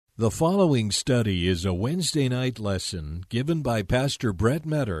The following study is a Wednesday night lesson given by Pastor Brett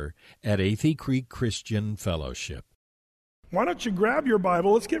Metter at Athey Creek Christian Fellowship. Why don't you grab your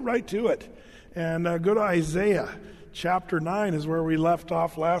Bible? Let's get right to it and go to Isaiah. Chapter 9 is where we left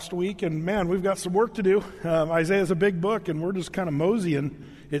off last week, and man, we've got some work to do. Isaiah is a big book, and we're just kind of moseying,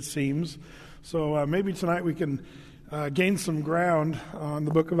 it seems. So maybe tonight we can gain some ground on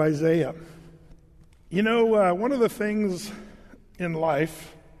the book of Isaiah. You know, one of the things in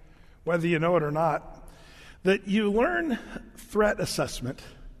life, whether you know it or not, that you learn threat assessment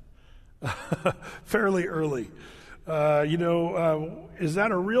fairly early. Is that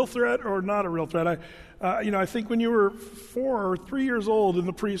a real threat or not a real threat? I think when you were 4 or 3 years old in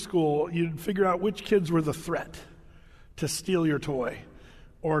the preschool, you'd figure out which kids were the threat to steal your toy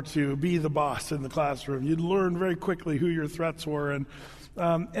or to be the boss in the classroom. You'd learn very quickly who your threats were. And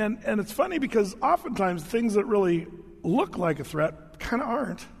it's funny because oftentimes things that really look like a threat kind of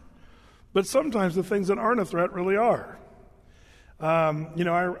aren't. But sometimes the things that aren't a threat really are. I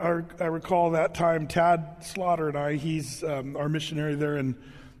recall that time Tad Slaughter and I, he's our missionary there in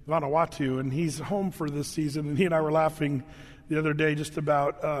Vanuatu, and he's home for this season, and he and I were laughing the other day just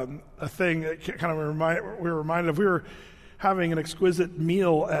about a thing that kind of we were reminded of. We were having an exquisite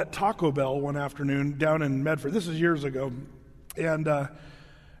meal at Taco Bell one afternoon down in Medford. This is years ago. And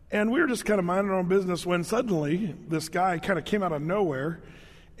we were just kind of minding our own business when suddenly this guy kind of came out of nowhere,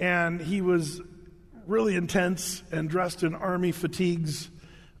 and he was really intense and dressed in army fatigues,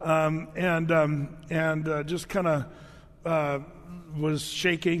 and just kind of was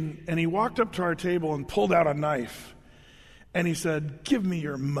shaking. And he walked up to our table and pulled out a knife, and he said, "Give me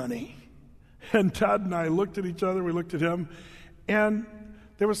your money." And Todd and I looked at each other. We looked at him, and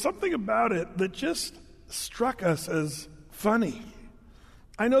there was something about it that just struck us as funny.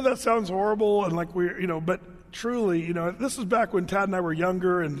 I know that sounds horrible and like but truly, this is back when Tad and I were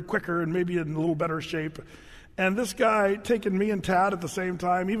younger and quicker and maybe in a little better shape. And this guy taking me and Tad at the same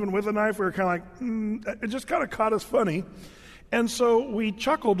time, even with a knife, we were kind of like, it just kind of caught us funny. And so we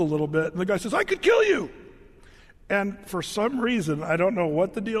chuckled a little bit, and the guy says, "I could kill you." And for some reason, I don't know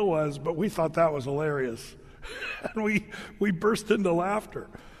what the deal was, but we thought that was hilarious. And we burst into laughter.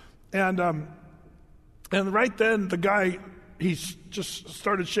 And right then, the guy, he just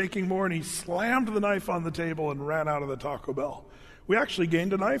started shaking more, and he slammed the knife on the table and ran out of the Taco Bell. We actually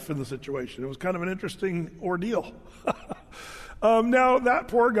gained a knife in the situation. It was kind of an interesting ordeal. Now, that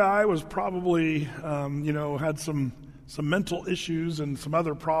poor guy was probably, had some mental issues and some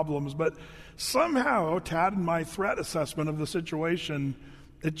other problems, but somehow Tad and my threat assessment of the situation,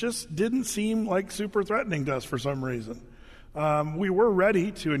 it just didn't seem like super threatening to us for some reason. We were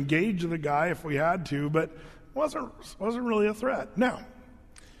ready to engage the guy if we had to, but wasn't really a threat. Now,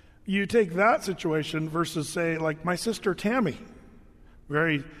 you take that situation versus, say, like my sister Tammy,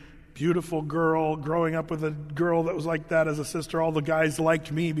 very beautiful girl, growing up with a girl that was like that as a sister. All the guys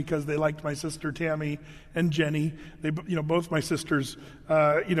liked me because they liked my sister Tammy and Jenny. They, both my sisters.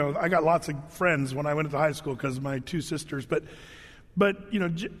 I got lots of friends when I went to high school because of my two sisters. But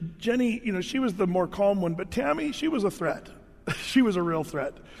Jenny, she was the more calm one. But Tammy, she was a threat. She was a real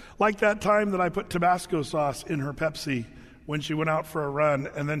threat. Like that time that I put Tabasco sauce in her Pepsi when she went out for a run,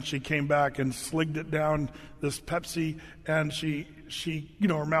 and then she came back and sligged it down this Pepsi, and she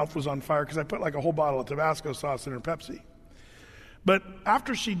her mouth was on fire because I put like a whole bottle of Tabasco sauce in her Pepsi. But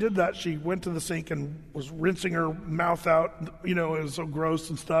after she did that, she went to the sink and was rinsing her mouth out. It was so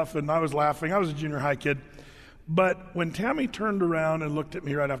gross and stuff, and I was laughing. I was a junior high kid. But when Tammy turned around and looked at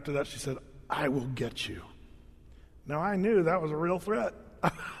me right after that, she said, "I will get you." Now, I knew that was a real threat.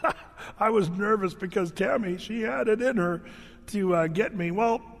 I was nervous because Tammy, she had it in her to get me.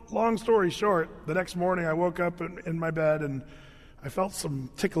 Well, long story short, the next morning I woke up in my bed and I felt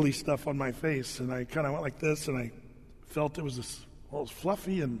some tickly stuff on my face, and I kind of went like this, and I felt it was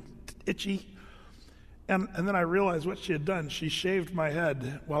fluffy and itchy. And then I realized what she had done. She shaved my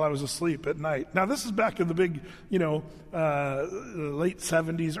head while I was asleep at night. Now, this is back in the big, late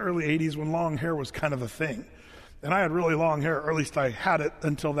 70s, early 80s when long hair was kind of a thing. And I had really long hair, or at least I had it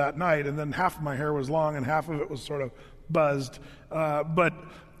until that night, and then half of my hair was long and half of it was sort of buzzed. But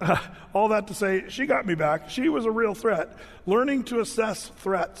all that to say, she got me back. She was a real threat. Learning to assess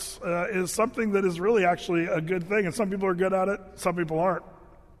threats is something that is really actually a good thing, and some people are good at it, some people aren't.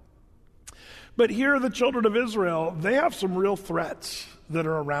 But here, the children of Israel, they have some real threats that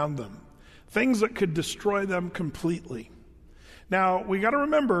are around them, things that could destroy them completely. Now, we got to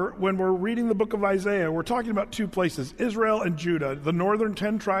remember, when we're reading the book of Isaiah, we're talking about two places, Israel and Judah. The northern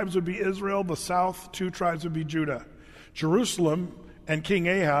 10 tribes would be Israel, the south 2 tribes would be Judah. Jerusalem and King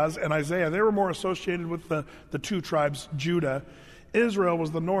Ahaz and Isaiah, they were more associated with the 2 tribes, Judah. Israel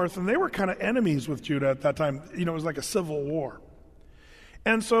was the north, and they were kind of enemies with Judah at that time. It was like a civil war.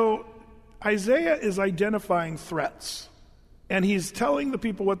 And so Isaiah is identifying threats, and he's telling the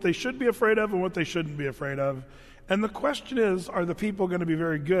people what they should be afraid of and what they shouldn't be afraid of. And the question is, are the people going to be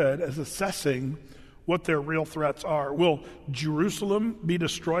very good at assessing what their real threats are? Will Jerusalem be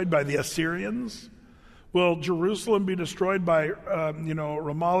destroyed by the Assyrians? Will Jerusalem be destroyed by,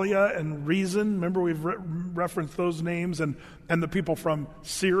 Remaliah and Rezin? Remember, we've referenced those names and the people from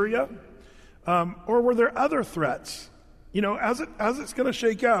Syria. Or were there other threats? As it's going to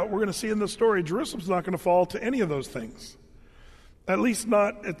shake out, we're going to see in the story, Jerusalem's not going to fall to any of those things. At least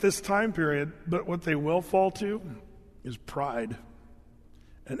not at this time period. But what they will fall to is pride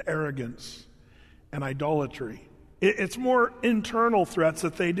and arrogance and idolatry. It's more internal threats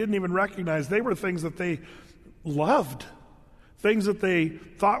that they didn't even recognize. They were things that they loved, things that they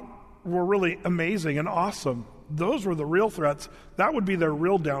thought were really amazing and awesome. Those were the real threats. That would be their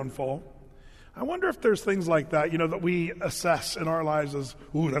real downfall. I wonder if there's things like that, that we assess in our lives as,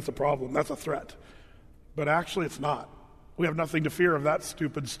 ooh, that's a problem, that's a threat. But actually it's not. We have nothing to fear of that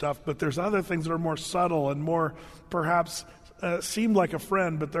stupid stuff, but there's other things that are more subtle and more perhaps seem like a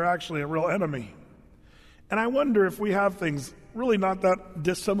friend, but they're actually a real enemy. And I wonder if we have things really not that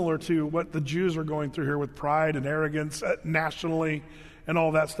dissimilar to what the Jews are going through here with pride and arrogance nationally and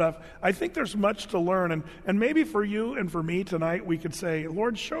all that stuff. I think there's much to learn. And maybe for you and for me tonight, we could say,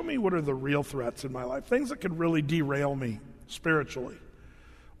 Lord, show me what are the real threats in my life, things that could really derail me spiritually,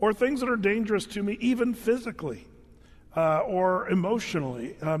 or things that are dangerous to me even physically or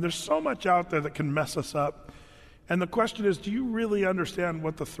emotionally. There's so much out there that can mess us up. And the question is, do you really understand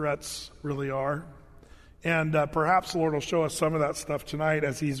what the threats really are? And perhaps the Lord will show us some of that stuff tonight,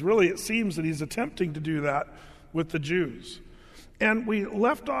 as it seems that he's attempting to do that with the Jews. And we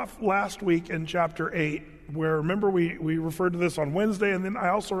left off last week in chapter 8, where, remember, we referred to this on Wednesday, and then I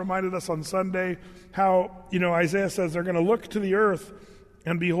also reminded us on Sunday how, Isaiah says they're going to look to the earth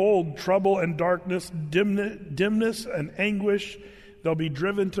and behold trouble and darkness, dimness and anguish. They'll be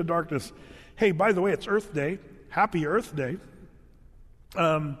driven to darkness. Hey, by the way, it's Earth Day. Happy Earth Day.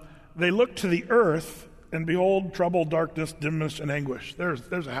 They look to the earth and behold, trouble, darkness, dimness, and anguish.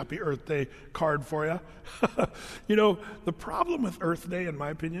 There's a happy Earth Day card for you. The problem with Earth Day, in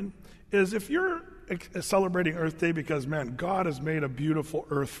my opinion, is if you're celebrating Earth Day because, man, God has made a beautiful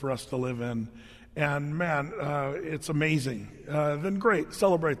earth for us to live in, and, man, it's amazing, then great,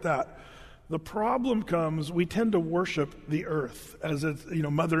 celebrate that. The problem comes, we tend to worship the earth as it's,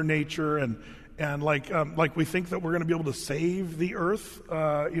 Mother Nature, and like we think that we're going to be able to save the earth,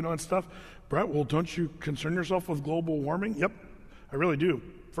 and stuff. Brett, well, don't you concern yourself with global warming? Yep, I really do.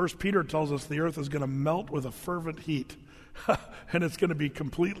 1 Peter tells us the earth is going to melt with a fervent heat, and it's going to be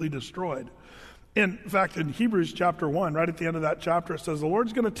completely destroyed. In fact, in Hebrews chapter 1, right at the end of that chapter, it says, the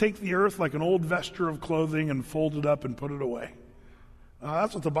Lord's going to take the earth like an old vesture of clothing and fold it up and put it away.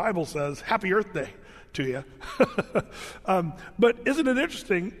 That's what the Bible says. Happy Earth Day to you. But isn't it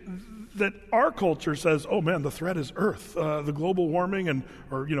interesting that our culture says, oh man, the threat is Earth, the global warming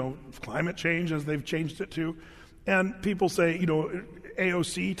or climate change, as they've changed it to. And people say,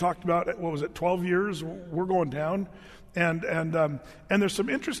 AOC talked about, 12 years, we're going down. And there's some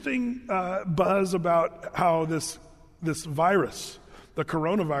interesting buzz about how this virus, the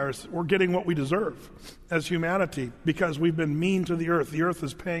coronavirus, we're getting what we deserve as humanity because we've been mean to the earth. The earth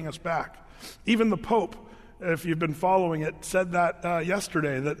is paying us back. Even the Pope, if you've been following it, said that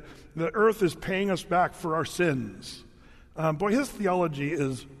yesterday, that the earth is paying us back for our sins. Boy, his theology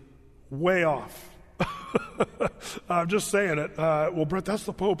is way off. I'm just saying it. Well, Brett, that's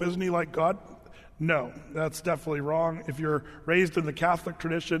the Pope. Isn't he like God? No, that's definitely wrong. If you're raised in the Catholic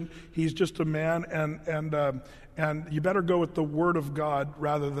tradition, he's just a man, and you better go with the Word of God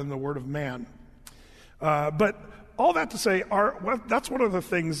rather than the Word of man. But all that to say, that's one of the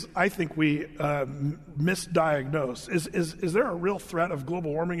things I think we misdiagnose. Is there a real threat of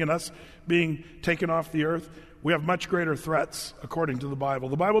global warming and us being taken off the earth? We have much greater threats, according to the Bible.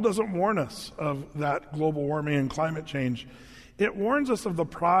 The Bible doesn't warn us of that global warming and climate change. It warns us of the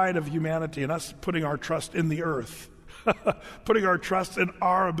pride of humanity and us putting our trust in the earth, putting our trust in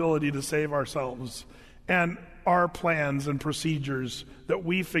our ability to save ourselves and our plans and procedures that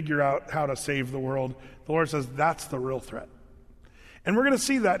we figure out how to save the world. The Lord says that's the real threat. And we're going to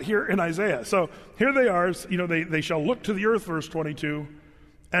see that here in Isaiah. So here they are, they shall look to the earth, verse 22,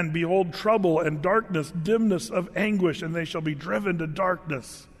 and behold trouble and darkness, dimness of anguish, and they shall be driven to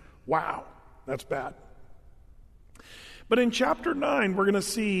darkness. Wow, that's bad. But in chapter 9, we're going to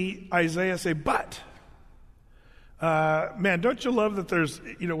see Isaiah say, but Man, don't you love that there's,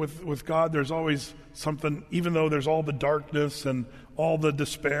 with God, there's always something, even though there's all the darkness and all the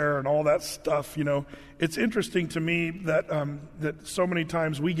despair and all that stuff, it's interesting to me that that so many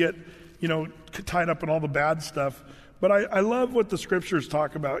times we get, tied up in all the bad stuff. But I love what the scriptures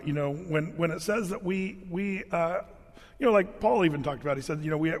talk about, when it says that we like Paul even talked about, he said,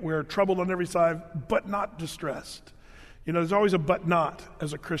 we're troubled on every side, but not distressed. There's always a but not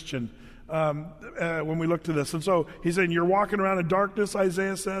as a Christian. When we look to this. And so he's saying, you're walking around in darkness,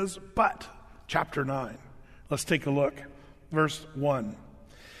 Isaiah says, but, chapter 9. Let's take a look. Verse 1.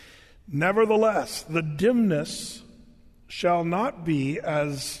 Nevertheless, the dimness shall not be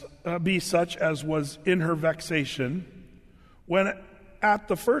such as was in her vexation, when at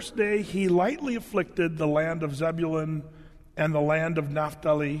the first day he lightly afflicted the land of Zebulun and the land of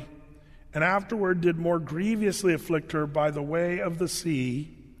Naphtali, and afterward did more grievously afflict her by the way of the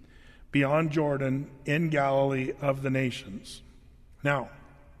sea, beyond Jordan, in Galilee of the nations. Now,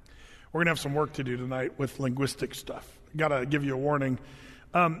 we're going to have some work to do tonight with linguistic stuff. Got to give you a warning.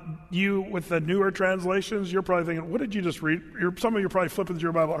 You, with the newer translations, you're probably thinking, what did you just read? Some of you are probably flipping through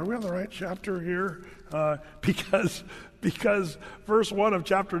your Bible. Are we on the right chapter here? Because verse 1 of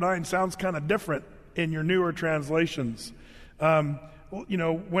chapter 9 sounds kind of different in your newer translations.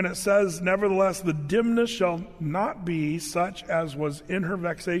 When it says, nevertheless, the dimness shall not be such as was in her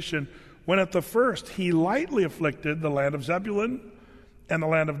vexation, when at the first he lightly afflicted the land of Zebulun and the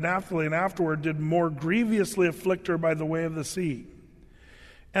land of Naphtali, and afterward did more grievously afflict her by the way of the sea.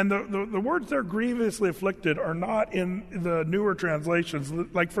 And the words there, grievously afflicted, are not in the newer translations.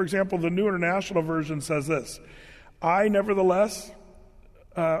 Like, for example, the New International Version says this, nevertheless,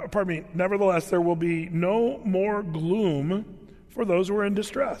 there will be no more gloom for those who are in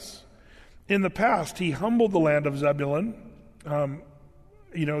distress. In the past, he humbled the land of Zebulun.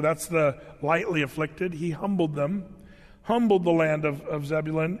 That's the lightly afflicted. He humbled them. Humbled the land of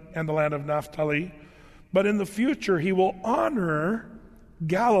Zebulun and the land of Naphtali. But in the future, he will honor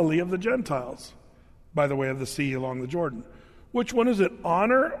Galilee of the Gentiles by the way of the sea along the Jordan. Which one is it?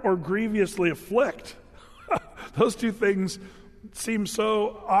 Honor or grievously afflict? Those two things seem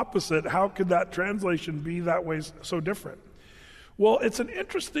so opposite. How could that translation be that way so different? Well, it's an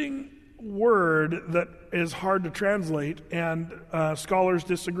interesting word that is hard to translate, and scholars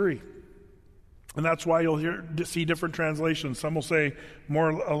disagree. And that's why you'll see different translations. Some will say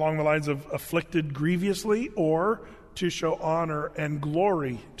more along the lines of afflicted grievously, or to show honor and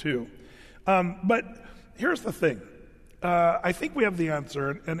glory to. But here's the thing. I think we have the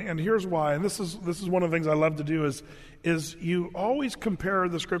answer, and here's why. And this is one of the things I love to do is you always compare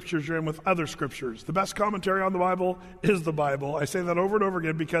the scriptures you're in with other scriptures. The best commentary on the Bible is the Bible. I say that over and over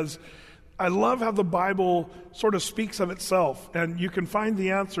again because I love how the Bible sort of speaks of itself, and you can find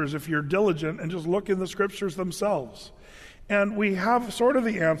the answers if you're diligent and just look in the scriptures themselves. And we have sort of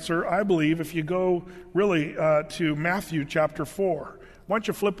the answer, I believe, if you go really to Matthew chapter 4. Why don't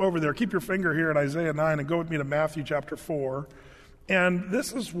you flip over there, keep your finger here at Isaiah 9 and go with me to Matthew chapter 4. And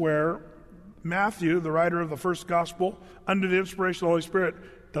this is where Matthew, the writer of the first gospel, under the inspiration of the Holy Spirit,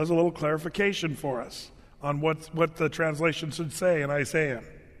 does a little clarification for us on what the translation should say in Isaiah.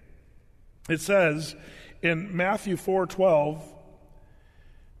 It says in Matthew 4:12,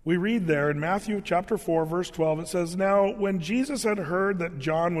 we read there in Matthew chapter 4, verse 12, it says, "Now when Jesus had heard that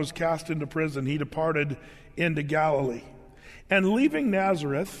John was cast into prison, he departed into Galilee. And leaving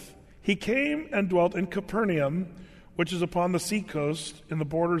Nazareth, he came and dwelt in Capernaum, which is upon the seacoast in the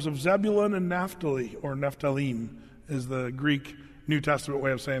borders of Zebulun and Naphtali," or Nephthalim is the Greek New Testament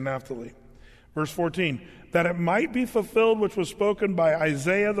way of saying Naphtali. Verse 14, "that it might be fulfilled which was spoken by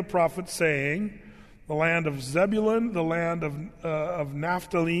Isaiah the prophet, saying, the land of Zebulun, the land of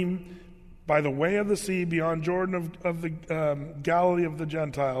Naphtali, by the way of the sea, beyond Jordan of the Galilee of the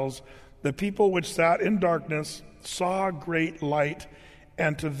Gentiles, the people which sat in darkness saw great light,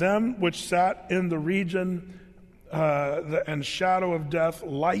 and to them which sat in the region and shadow of death,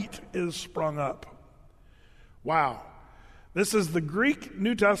 light is sprung up." Wow. This is the Greek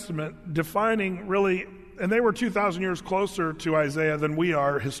New Testament defining really, and they were 2,000 years closer to Isaiah than we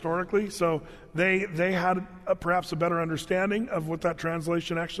are historically, so they had perhaps a better understanding of what that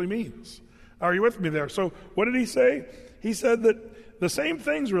translation actually means. Are you with me there? So what did he say? He said that the same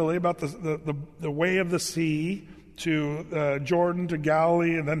things really about the way of the sea to Jordan to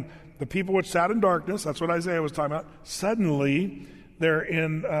Galilee, and then the people which sat in darkness, that's what Isaiah was talking about, suddenly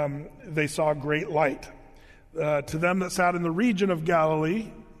they saw great light. To them that sat in the region of Galilee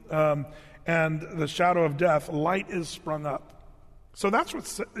and the shadow of death, light is sprung up. So that's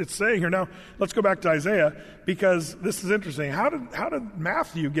what it's saying here. Now, let's go back to Isaiah, because this is interesting. How did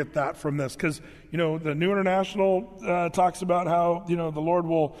Matthew get that from this? Because, the New International talks about how, the Lord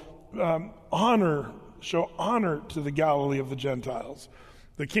will show honor to the Galilee of the Gentiles.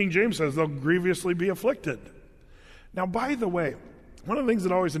 The King James says they'll grievously be afflicted. Now, by the way, one of the things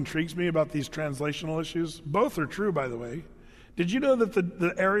that always intrigues me about these translational issues, both are true, by the way. Did you know that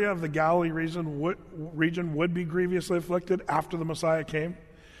the area of the Galilee region would be grievously afflicted after the Messiah came?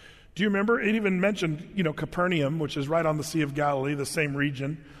 Do you remember? It even mentioned, Capernaum, which is right on the Sea of Galilee, the same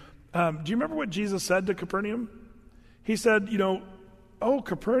region. Do you remember what Jesus said to Capernaum? He said, "Oh,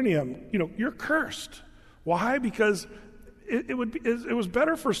 Capernaum, you're cursed." Why? Because it was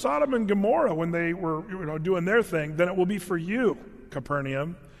better for Sodom and Gomorrah when they were doing their thing than it will be for you,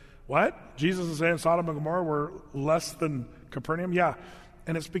 Capernaum. What? Jesus is saying Sodom and Gomorrah were less than Capernaum? Yeah.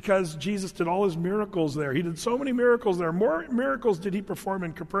 And it's because Jesus did all his miracles there. He did so many miracles there. More miracles did he perform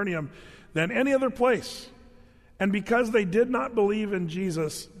in Capernaum than any other place. And because they did not believe in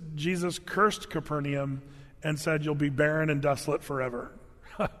Jesus, Jesus cursed Capernaum and said, "You'll be barren and desolate forever."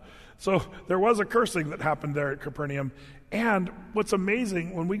 So there was a cursing that happened there at Capernaum. And what's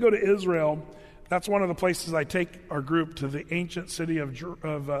amazing, when we go to Israel, that's one of the places I take our group to, the ancient city of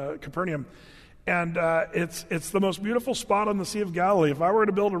Capernaum. And it's the most beautiful spot on the Sea of Galilee. If I were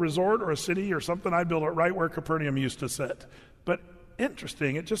to build a resort or a city or something, I'd build it right where Capernaum used to sit. But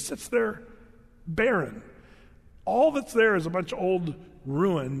interesting, it just sits there barren. All that's there is a bunch of old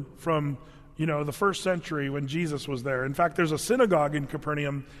ruin from the first century when Jesus was there. In fact, there's a synagogue in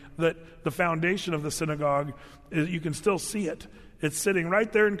Capernaum that the foundation of the synagogue, you can still see it. It's sitting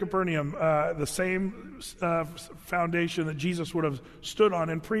right there in Capernaum, the same foundation that Jesus would have stood on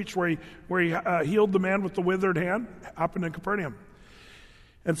and preached, where he healed the man with the withered hand, happened in Capernaum.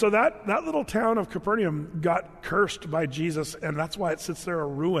 And so that little town of Capernaum got cursed by Jesus, and that's why it sits there a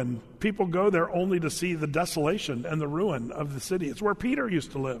ruin. People go there only to see the desolation and the ruin of the city. It's where Peter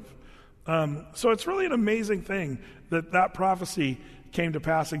used to live. So it's really an amazing thing that prophecy came to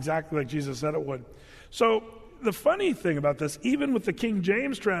pass exactly like Jesus said it would. So the funny thing about this, even with the King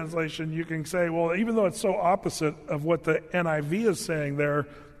James translation, you can say, well, even though it's so opposite of what the NIV is saying there,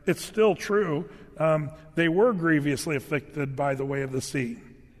 it's still true. They were grievously afflicted by the way of the sea.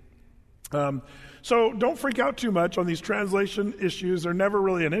 So don't freak out too much on these translation issues. They're never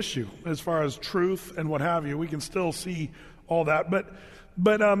really an issue as far as truth and what have you. We can still see all that.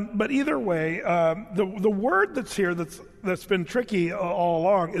 But either way, the word that's here that's been tricky all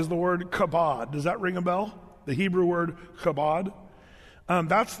along is the word kabod. Does that ring a bell? The Hebrew word kabod.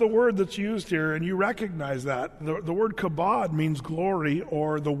 That's the word that's used here, and you recognize that. The word kabod means glory,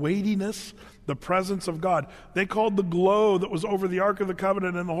 or the weightiness, the presence of God. They called the glow that was over the Ark of the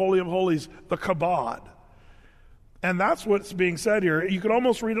Covenant in the Holy of Holies the kabod. And that's what's being said here. You could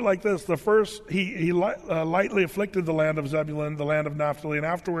almost read it like this. The first, he lightly afflicted the land of Zebulun, the land of Naphtali, and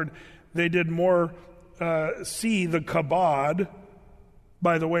afterward they did more see the kabod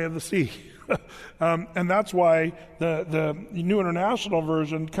by the way of the sea. And that's why the New International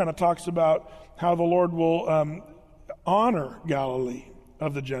Version kind of talks about how the Lord will honor Galilee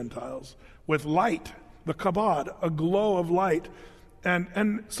of the Gentiles with light, the kabod, a glow of light.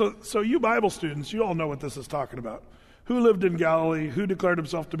 And so you Bible students, you all know what this is talking about. Who lived in Galilee? Who declared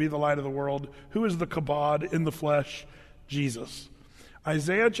himself to be the light of the world? Who is the kabod in the flesh? Jesus.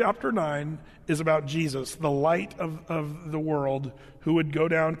 Isaiah chapter 9 is about Jesus, the light of the world, who would go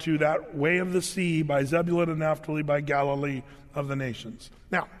down to that way of the sea by Zebulun and Naphtali, by Galilee of the nations.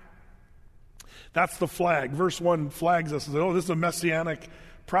 Now, that's the flag. Verse 1 flags us as, this is a messianic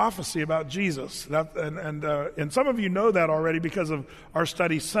prophecy about Jesus. And some of you know that already because of our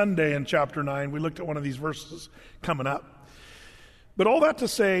study Sunday in chapter 9. We looked at one of these verses coming up. But all that to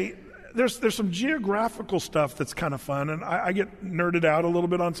say, there's some geographical stuff that's kind of fun, and I get nerded out a little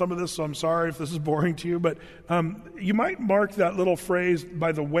bit on some of this, so I'm sorry if this is boring to you, but you might mark that little phrase,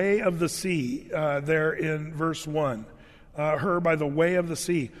 by the way of the sea, there in verse 1. Her by the way of the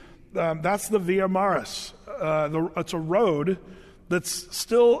sea. That's the Via Maris. It's a road that's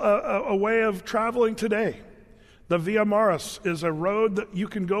still a way of traveling today. The Via Maris is a road that you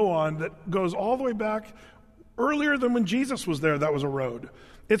can go on that goes all the way back earlier than when Jesus was there. That was a road.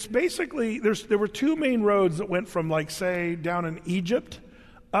 It's basically, there were two main roads that went from, say, down in Egypt,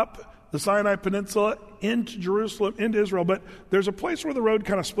 up the Sinai Peninsula, into Jerusalem, into Israel. But there's a place where the road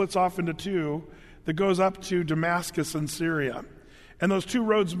kind of splits off into two that goes up to Damascus in Syria. And those two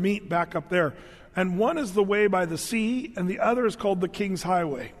roads meet back up there. And one is the way by the sea, and the other is called the King's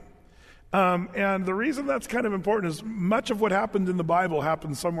Highway. And the reason that's kind of important is much of what happened in the Bible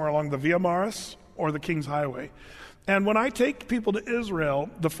happened somewhere along the Via Maris or the King's Highway. And when I take people to Israel,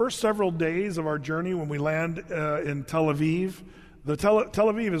 the first several days of our journey when we land in Tel Aviv, Tel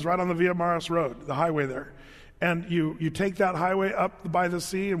Aviv is right on the Via Maris Road, the highway there. And you take that highway up by the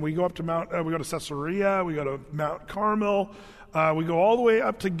sea, and we go up to we go to Caesarea, we go to Mount Carmel, we go all the way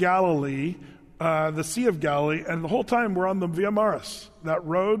up to Galilee, the Sea of Galilee, and the whole time we're on the Via Maris, that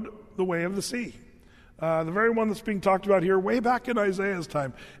road, the way of the sea. The very one that's being talked about here way back in Isaiah's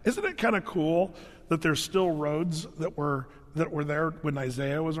time. Isn't it kind of cool that there's still roads that were there when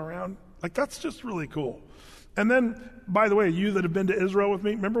Isaiah was around? Like, that's just really cool. And then, by the way, you that have been to Israel with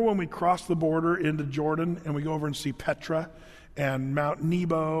me, remember when we cross the border into Jordan and we go over and see Petra and Mount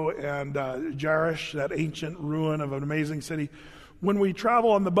Nebo and Jerish, that ancient ruin of an amazing city? When we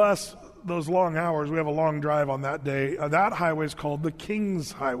travel on the bus, those long hours, we have a long drive on that day. That highway is called the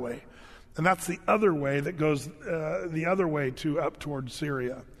King's Highway. And that's the other way that goes the other way up towards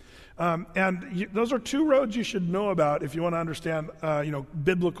Syria. Those are two roads you should know about if you want to understand,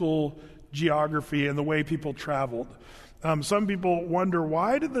 biblical geography and the way people traveled. Some people wonder,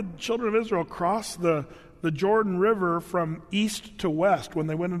 why did the children of Israel cross the Jordan River from east to west when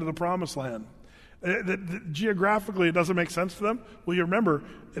they went into the Promised Land? Geographically, it doesn't make sense to them. Well, you remember,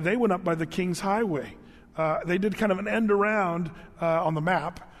 they went up by the King's Highway. They did kind of an end around on the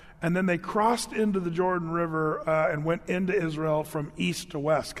map, and then they crossed into the Jordan River and went into Israel from east to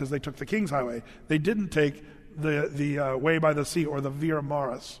west because they took the King's Highway. They didn't take the way by the sea or the Via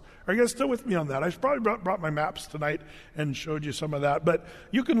Maris. Are you guys still with me on that? I probably brought my maps tonight and showed you some of that. But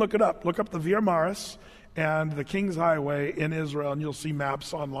you can look it up. Look up the Via Maris and the King's Highway in Israel, and you'll see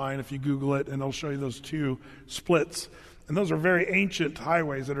maps online if you Google it, and it'll show you those two splits. And those are very ancient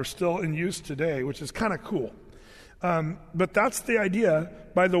highways that are still in use today, which is kind of cool. But that's the idea.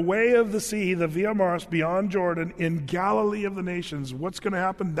 By the way of the sea, the Via Maris beyond Jordan, in Galilee of the nations, what's going to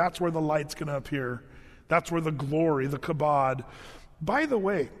happen? That's where the light's going to appear. That's where the glory, the kabod. By the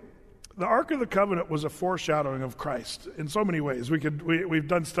way, the Ark of the Covenant was a foreshadowing of Christ in so many ways. We've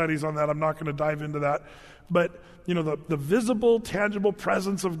done studies on that. I'm not going to dive into that. But, the visible, tangible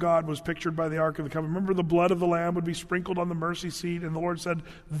presence of God was pictured by the Ark of the Covenant. Remember, the blood of the Lamb would be sprinkled on the mercy seat, and the Lord said,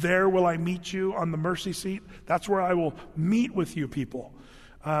 "There will I meet you on the mercy seat." That's where I will meet with you people.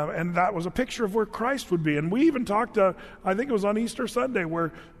 And that was a picture of where Christ would be. And we even talked, I think it was on Easter Sunday,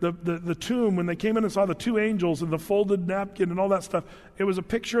 where the tomb, when they came in and saw the two angels and the folded napkin and all that stuff, it was a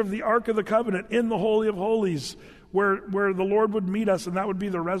picture of the Ark of the Covenant in the Holy of Holies, where the Lord would meet us, and that would be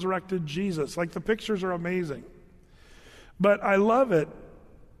the resurrected Jesus. Like, the pictures are amazing. But I love it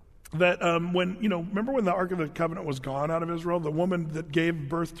that remember when the Ark of the Covenant was gone out of Israel, the woman that gave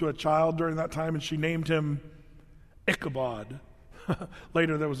birth to a child during that time, and she named him Ichabod.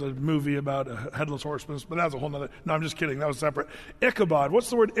 Later there was a movie about a headless horseman, but that was a whole nother. No, I'm just kidding. That was separate. Ichabod. What's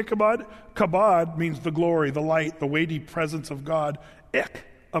the word Ichabod? Kabod means the glory, the light, the weighty presence of God.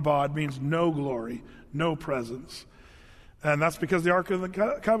 Ichabod means no glory, no presence. And that's because the Ark of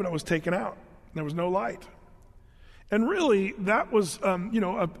the Covenant was taken out. There was no light. And really, that was,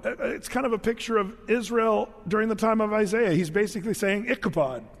 it's kind of a picture of Israel during the time of Isaiah. He's basically saying,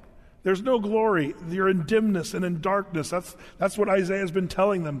 Ichabod. There's no glory. You're in dimness and in darkness. That's what Isaiah has been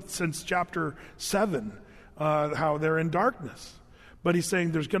telling them since chapter 7, how they're in darkness. But he's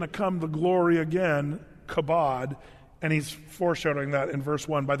saying there's going to come the glory again, kabod, and he's foreshadowing that in verse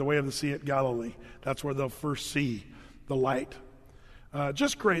 1, by the way of the sea at Galilee. That's where they'll first see the light.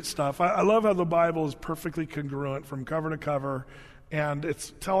 Just great stuff. I love how the Bible is perfectly congruent from cover to cover, and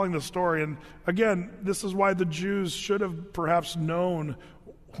it's telling the story. And again, this is why the Jews should have perhaps known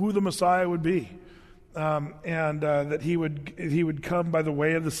who the Messiah would be, and that he would come by the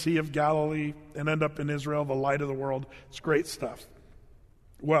way of the Sea of Galilee and end up in Israel, the light of the world. It's great stuff.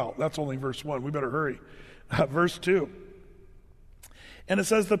 Well, that's only verse 1. We better hurry. Verse 2. And it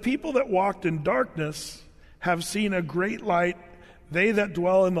says, "The people that walked in darkness have seen a great light. They that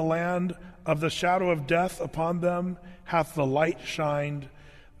dwell in the land of the shadow of death, upon them hath the light shined.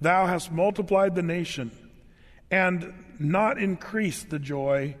 Thou hast multiplied the nation, and not increased the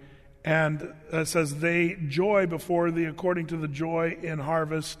joy." And it says, "They joy before thee according to the joy in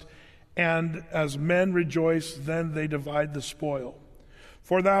harvest. And as men rejoice, then they divide the spoil.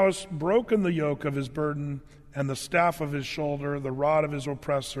 For thou hast broken the yoke of his burden, and the staff of his shoulder, the rod of his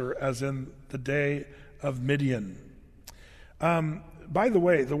oppressor, as in the day of Midian." By the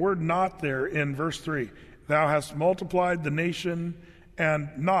way, the word "not" there in verse 3, "Thou hast multiplied the nation and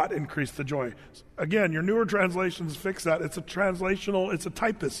not increased the joy." Again, your newer translations fix that. It's a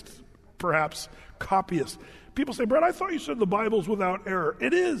typist, perhaps, copyist. People say, "Brett, I thought you said the Bible's without error."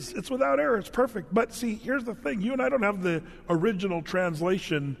 It is. It's without error. It's perfect. But see, here's the thing. You and I don't have the original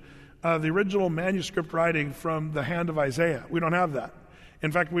translation the original manuscript writing from the hand of Isaiah. We don't have that.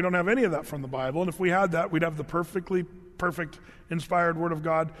 In fact, we don't have any of that from the Bible. And if we had that, we'd have the perfect, inspired Word of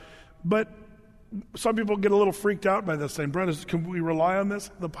God. But some people get a little freaked out by this, saying, "Brent, can we rely on this?"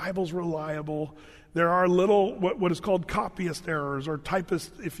 The Bible's reliable. There are little, what is called copyist errors, or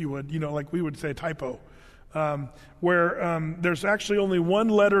typist, if you would, like we would say typo, where there's actually only one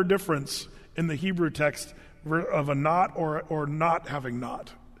letter difference in the Hebrew text of a not or not having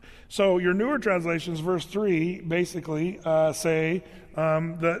not. So your newer translations, verse 3, basically say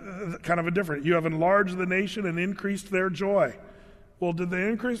that kind of a different. You have enlarged the nation and increased their joy. Well, did they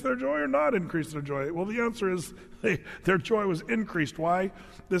increase their joy or not increase their joy? Well, the answer is their joy was increased. Why?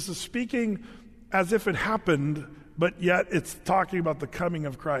 This is speaking as if it happened, but yet it's talking about the coming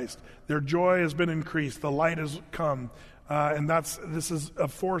of Christ. Their joy has been increased. The light has come. And this is a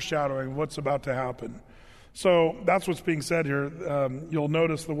foreshadowing of what's about to happen. So that's what's being said here. You'll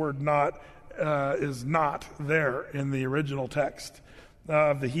notice the word not is not there in the original text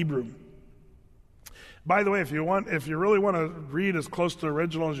of the Hebrew. By the way, if you really want to read as close to the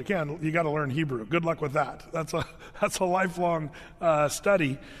original as you can, you got to learn Hebrew. Good luck with that. That's a lifelong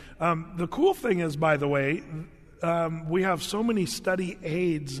study. The cool thing is, by the way, we have so many study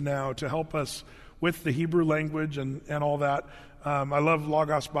aids now to help us with the Hebrew language and all that. I love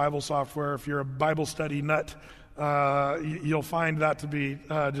Logos Bible software. If you're a Bible study nut, you'll find that to be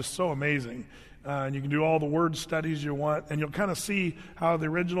just so amazing. And you can do all the word studies you want, and you'll kind of see how the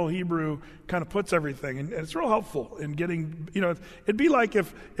original Hebrew kind of puts everything. And it's real helpful in getting, it'd be like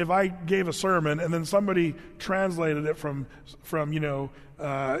if I gave a sermon and then somebody translated it from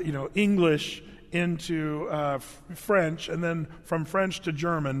English into French, and then from French to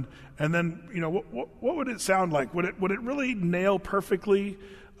German, and then what would it sound like? Would it really nail perfectly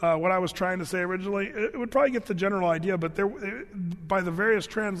what I was trying to say originally? It would probably get the general idea, but by the various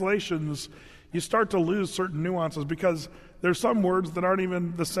translations, you start to lose certain nuances, because there's some words that aren't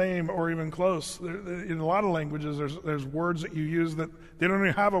even the same or even close. In a lot of languages, there's words that you use that they don't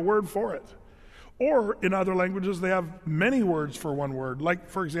even have a word for it. Or in other languages, they have many words for one word. Like,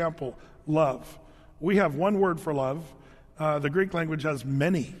 for example, love. We have one word for love. The Greek language has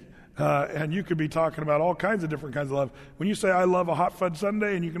many. And you could be talking about all kinds of different kinds of love. When you say, "I love a hot fudge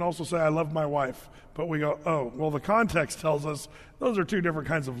sundae," and you can also say, "I love my wife." But we go, "Oh, well, the context tells us those are two different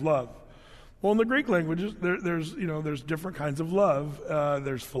kinds of love." Well, in the Greek languages, there's different kinds of love.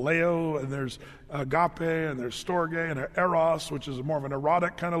 There's phileo, and there's agape, and there's storge, and eros, which is more of an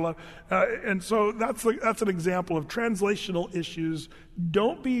erotic kind of love. And so that's an example of translational issues.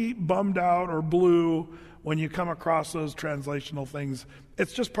 Don't be bummed out or blue when you come across those translational things.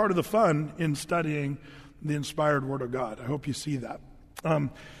 It's just part of the fun in studying the inspired Word of God. I hope you see that.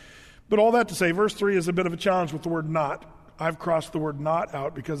 But all that to say, verse 3 is a bit of a challenge with the word not. I've crossed the word not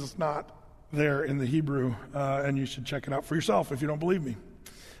out because it's not there in the Hebrew, and you should check it out for yourself if you don't believe me.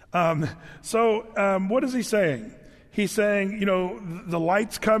 What is he saying? He's saying, the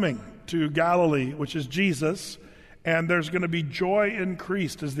light's coming to Galilee, which is Jesus, and there's going to be joy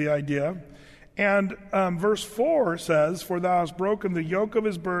increased is the idea. And verse 4 says, "For thou hast broken the yoke of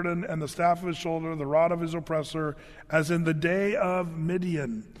his burden and the staff of his shoulder, the rod of his oppressor, as in the day of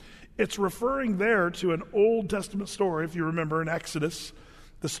Midian." It's referring there to an Old Testament story, if you remember, in Exodus,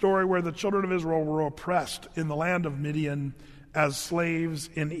 the story where the children of Israel were oppressed in the land of Midian as slaves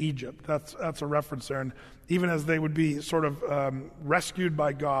in Egypt. That's a reference there. And even as they would be sort of rescued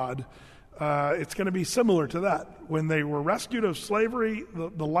by God, it's going to be similar to that. When they were rescued of slavery,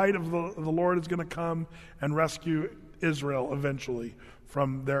 the light of the Lord is going to come and rescue Israel eventually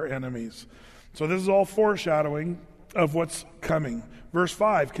from their enemies. So this is all foreshadowing of what's coming. Verse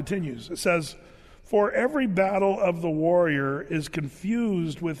 5 continues. It says, "For every battle of the warrior is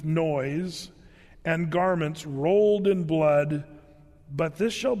confused with noise, and garments rolled in blood, but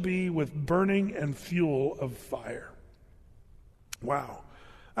this shall be with burning and fuel of fire." Wow.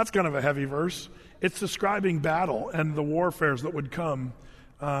 That's kind of a heavy verse. It's describing battle and the warfares that would come.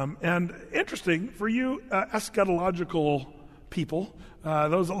 And interesting, for you eschatological people,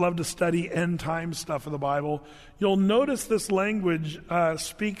 those that love to study end time stuff of the Bible, you'll notice this language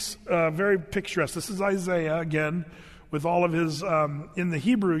speaks very picturesque. This is Isaiah again, with all of his, in the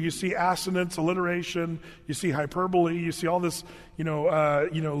Hebrew, you see assonance, alliteration, you see hyperbole, you see all this,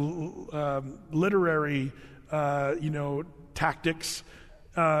 literary, tactics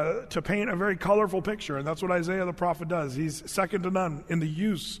to paint a very colorful picture. And that's what Isaiah the prophet does. He's second to none in the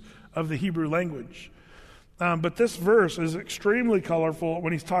use of the Hebrew language. But this verse is extremely colorful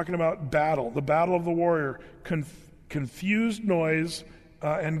when he's talking about battle, the battle of the warrior, confused noise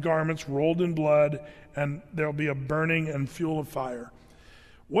and garments rolled in blood, and there'll be a burning and fuel of fire.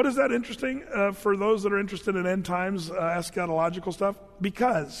 What is that interesting for those that are interested in end times eschatological stuff?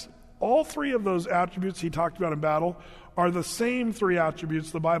 Because all three of those attributes he talked about in battle are the same three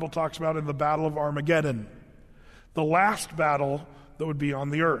attributes the Bible talks about in the Battle of Armageddon, the last battle that would be on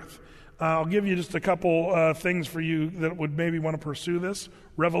the earth. I'll give you just a couple things for you that would maybe want to pursue this.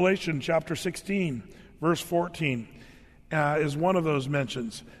 Revelation chapter 16, verse 14 is one of those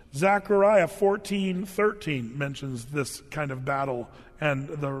mentions. Zechariah 14:13 mentions this kind of battle and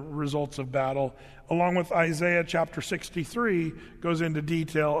the results of battle, along with Isaiah chapter 63 goes into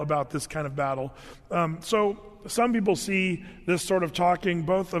detail about this kind of battle. So some people see this sort of talking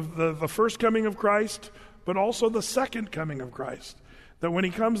both of the first coming of Christ, but also the second coming of Christ. That when he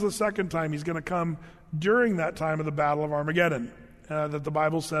comes the second time, he's going to come during that time of the Battle of Armageddon, that the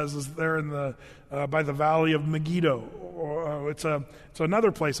Bible says is there in the by the Valley of Megiddo. It's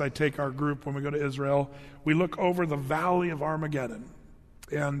another place I take our group when we go to Israel. We look over the Valley of Armageddon.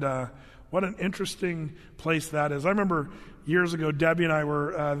 And what an interesting place that is. I remember years ago, Debbie and I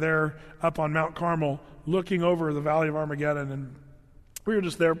were there up on Mount Carmel looking over the Valley of Armageddon, and we were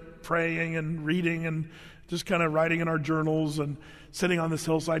just there praying and reading and just kind of writing in our journals and sitting on this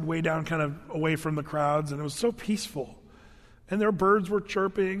hillside way down kind of away from the crowds, and it was so peaceful. And their birds were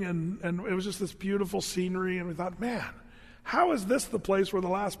chirping, and it was just this beautiful scenery, and we thought, man, how is this the place where the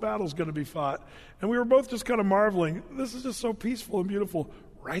last battle is going to be fought? And we were both just kind of marveling, this is just so peaceful and beautiful.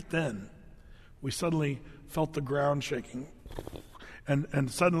 Right then, we suddenly felt the ground shaking.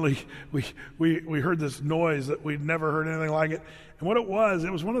 And suddenly we heard this noise that we'd never heard anything like it. And what it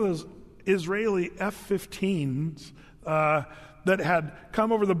was one of those Israeli F-15s that had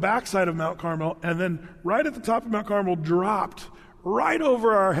come over the backside of Mount Carmel, and then right at the top of Mount Carmel dropped right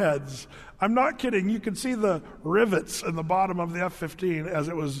over our heads. I'm not kidding. You could see the rivets in the bottom of the F-15 as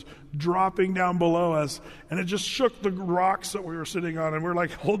it was dropping down below us, and it just shook the rocks that we were sitting on, and we're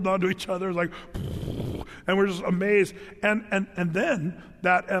like holding on to each other, like, and we're just amazed. And then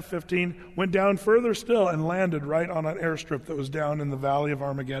that F-15 went down further still and landed right on an airstrip that was down in the Valley of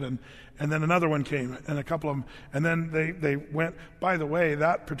Armageddon. And then another one came, and a couple of them. And then they went, by the way,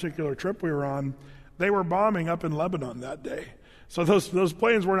 that particular trip we were on, they were bombing up in Lebanon that day. So those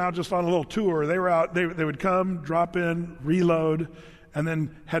planes weren't out just on a little tour. They were out, they would come, drop in, reload, and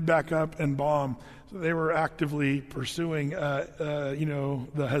then head back up and bomb. So they were actively pursuing, the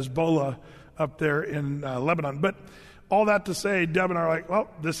Hezbollah up there in Lebanon. But all that to say, Deb and I are like, well,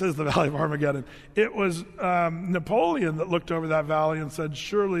 this is the Valley of Armageddon. It was Napoleon that looked over that valley and said,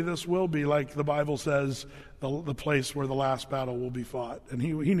 surely this will be, like the Bible says, the place where the last battle will be fought. And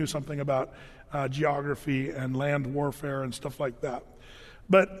he knew something about geography and land warfare and stuff like that.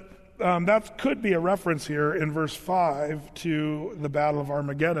 But that could be a reference here in verse 5 to the Battle of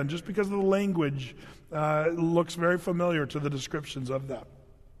Armageddon, just because the language looks very familiar to the descriptions of that.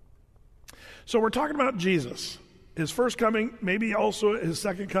 So we're talking about Jesus. His first coming, maybe also his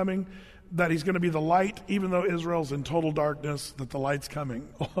second coming, that he's going to be the light, even though Israel's in total darkness, that the light's coming.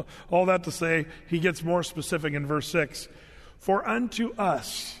 All that to say, he gets more specific in verse 6. For unto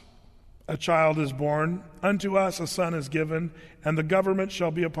us a child is born, unto us a son is given, and the government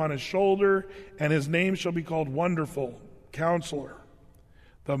shall be upon his shoulder, and his name shall be called Wonderful, Counselor,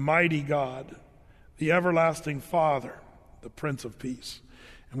 the Mighty God, the Everlasting Father, the Prince of Peace.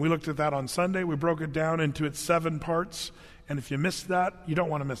 And we looked at that on Sunday. We broke it down into its 7 parts. And if you missed that, you don't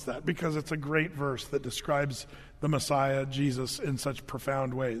want to miss that, because it's a great verse that describes the Messiah, Jesus, in such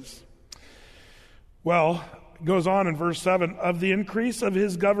profound ways. Well, it goes on in verse 7, of the increase of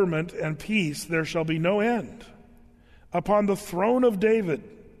his government and peace there shall be no end, upon the throne of David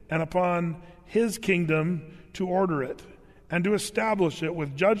and upon his kingdom, to order it and to establish it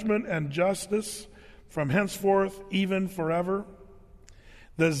with judgment and justice from henceforth even forever.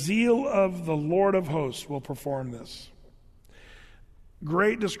 The zeal of the Lord of hosts will perform this.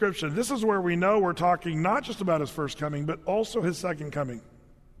 Great description. This is where we know we're talking not just about his first coming, but also his second coming.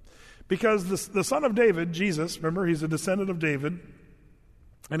 Because the son of David, Jesus, remember, he's a descendant of David,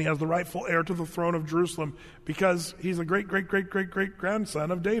 and he has the rightful heir to the throne of Jerusalem because he's a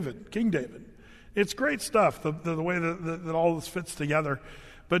great-great-great-great-great-grandson of David, King David. It's great stuff, the way that all this fits together.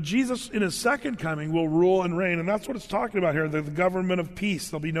 But Jesus, in his second coming, will rule and reign, and that's what it's talking about here, the government of peace.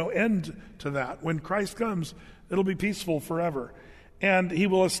 There'll be no end to that. When Christ comes, it'll be peaceful forever. And he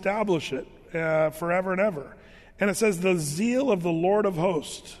will establish it forever and ever. And it says, the zeal of the Lord of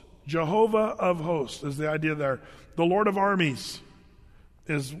hosts, Jehovah of hosts is the idea there. The Lord of armies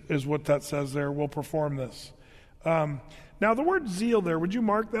is what that says there, will perform this. Now, the word zeal there, would you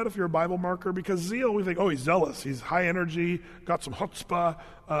mark that if you're a Bible marker? Because zeal, we think, oh, he's zealous. He's high energy, got some chutzpah,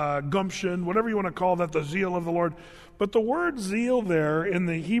 gumption, whatever you want to call that, the zeal of the Lord. But the word zeal there in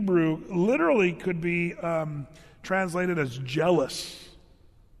the Hebrew literally could be translated as jealous.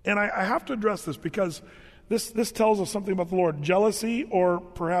 And I have to address this because this tells us something about the Lord. Jealousy, or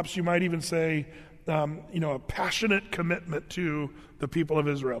perhaps you might even say, a passionate commitment to the people of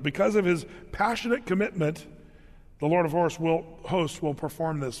Israel. Because of his passionate commitment, the Lord of hosts will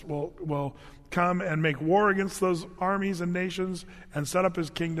perform this, will come and make war against those armies and nations and set up his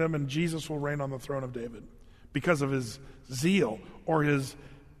kingdom, and Jesus will reign on the throne of David because of his zeal or his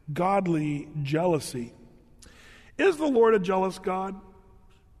godly jealousy. Is the Lord a jealous God?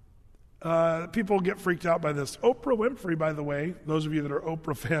 People get freaked out by this. Oprah Winfrey, by the way, those of you that are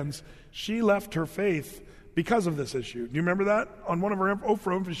Oprah fans, she left her faith because of this issue. Do you remember that? On one of her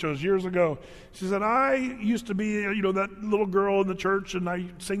Oprah Winfrey shows years ago, she said, I used to be, that little girl in the church, and I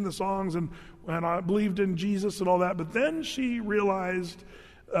sing the songs, and I believed in Jesus and all that. But then she realized,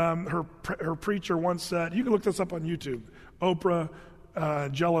 her preacher once said, you can look this up on YouTube, Oprah,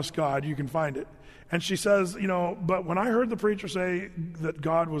 jealous God, you can find it. And she says, but when I heard the preacher say that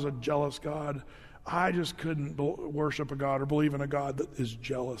God was a jealous God, I just couldn't worship a God or believe in a God that is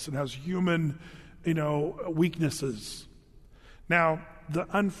jealous and has human, weaknesses. Now, the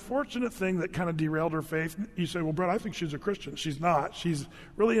unfortunate thing that kind of derailed her faith, you say, well, Brett, I think she's a Christian. She's not. She's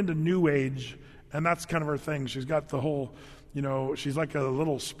really into New Age, and that's kind of her thing. She's got the whole, she's like a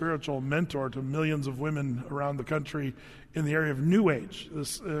little spiritual mentor to millions of women around the country in the area of New Age,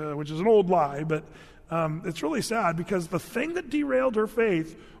 which is an old lie, but it's really sad because the thing that derailed her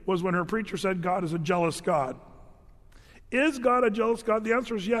faith was when her preacher said God is a jealous God. Is God a jealous God? The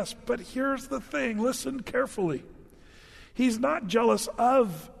answer is yes, but here's the thing. Listen carefully. He's not jealous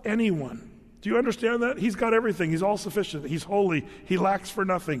of anyone. Do you understand that? He's got everything. He's all sufficient. He's holy. He lacks for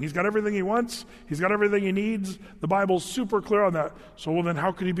nothing. He's got everything he wants. He's got everything he needs. The Bible's super clear on that. So, well, then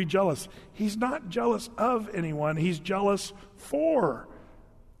how could he be jealous? He's not jealous of anyone. He's jealous for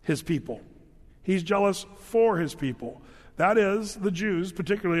his people. He's jealous for his people. That is, the Jews,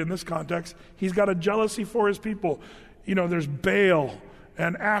 particularly in this context, he's got a jealousy for his people. There's Baal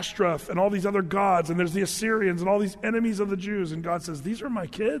and Ashtaroth and all these other gods, and there's the Assyrians and all these enemies of the Jews. And God says, these are my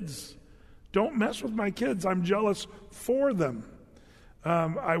kids. Don't mess with my kids. I'm jealous for them.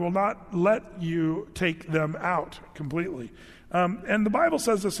 I will not let you take them out completely. And the Bible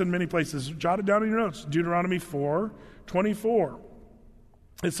says this in many places. Jot it down in your notes. Deuteronomy 4:24.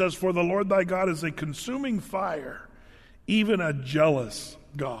 It says, for the Lord thy God is a consuming fire, even a jealous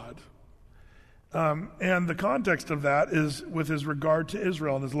God. And the context of that is with his regard to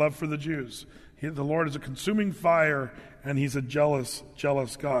Israel and his love for the Jews. The Lord is a consuming fire, and he's a jealous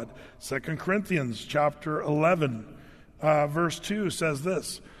God. 2 Corinthians chapter 11, verse 2 says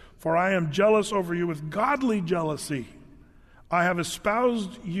this, for I am jealous over you with godly jealousy. I have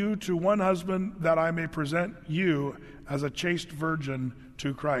espoused you to one husband that I may present you as a chaste virgin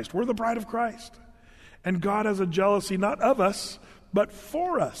to Christ. We're the bride of Christ. And God has a jealousy not of us, but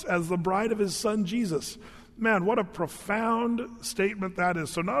for us as the bride of his son Jesus. Man, what a profound statement that is.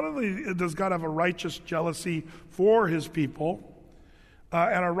 So not only does God have a righteous jealousy for his people,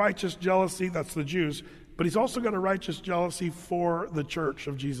 and a righteous jealousy, that's the Jews, but he's also got a righteous jealousy for the church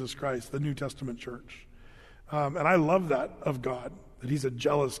of Jesus Christ, the New Testament church. And I love that of God, that he's a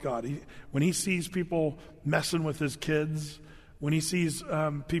jealous God. When he sees people messing with his kids, when he sees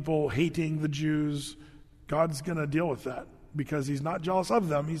people hating the Jews, God's going to deal with that because he's not jealous of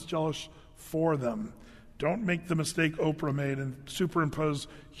them, he's jealous for them. Don't make the mistake Oprah made and superimpose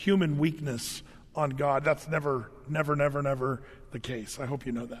human weakness on God. That's never the case. I hope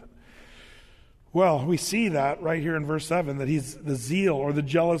you know that. Well, we see that right here in verse 7, that he's the zeal or the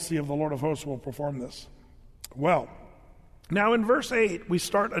jealousy of the Lord of hosts will perform this. Well, now in verse 8, we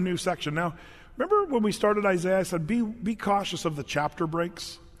start a new section. Now, remember when we started Isaiah, I said, be cautious of the chapter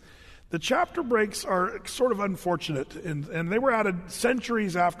breaks. The chapter breaks are sort of unfortunate, and they were added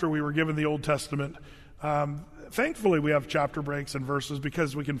centuries after we were given the Old Testament. Thankfully, we have chapter breaks and verses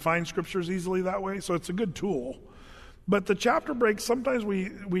because we can find scriptures easily that way, so it's a good tool. But the chapter breaks, sometimes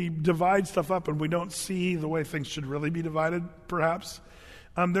we divide stuff up and we don't see the way things should really be divided, perhaps.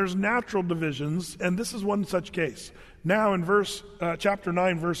 There's natural divisions, and this is one such case. Now in chapter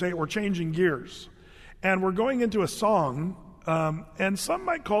 9, verse 8, we're changing gears. And we're going into a song, and some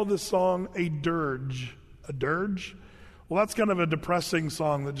might call this song a dirge. A dirge? Well, that's kind of a depressing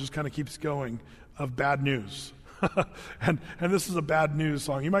song that just kind of keeps going of bad news. and this is a bad news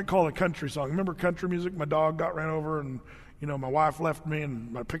song. You might call it a country song. Remember country music? My dog got ran over and, my wife left me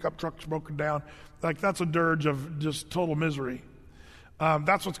and my pickup truck's broken down. Like, that's a dirge of just total misery.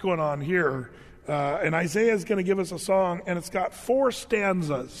 That's what's going on here. And Isaiah is going to give us a song, and it's got 4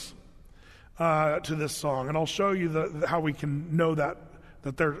 stanzas to this song. And I'll show you how we can know that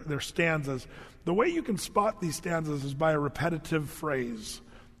they're stanzas. The way you can spot these stanzas is by a repetitive phrase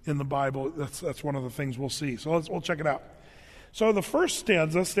in the Bible. That's one of the things we'll see. So we'll check it out. So the first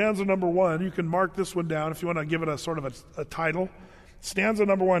stanza number 1, you can mark this one down if you want to give it a sort of a title. Stanza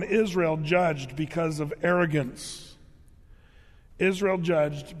number 1, Israel judged because of arrogance. Israel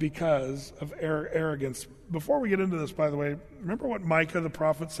judged because of arrogance. Before we get into this, by the way, remember what Micah the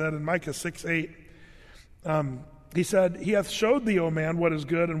prophet said in Micah 6:8? He said, "He hath showed thee, O man, what is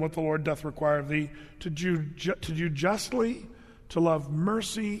good and what the Lord doth require of thee, to do justly, to love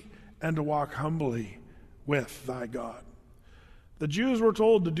mercy, and to walk humbly with thy God." The Jews were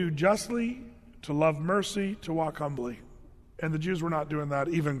told to do justly, to love mercy, to walk humbly. And the Jews were not doing that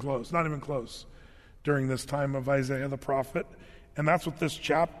not even close, during this time of Isaiah the prophet. And that's what this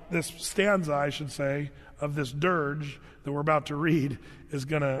stanza, I should say, of this dirge that we're about to read is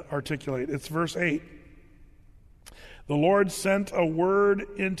going to articulate. It's verse 8. "The Lord sent a word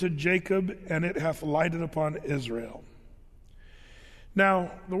into Jacob, and it hath lighted upon Israel."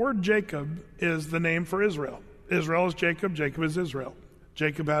 Now, the word Jacob is the name for Israel. Israel is Jacob, Jacob is Israel.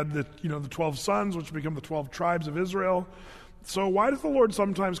 Jacob had the 12 sons, which become the 12 tribes of Israel. So why does the Lord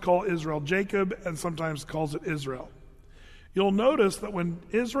sometimes call Israel Jacob and sometimes calls it Israel? You'll notice that when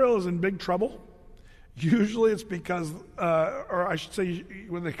Israel is in big trouble, usually it's because, or I should say,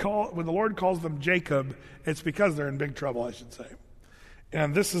 when the Lord calls them Jacob, it's because they're in big trouble, I should say.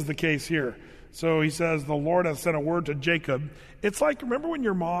 And this is the case here. So he says, "The Lord hath sent a word to Jacob." It's like, remember when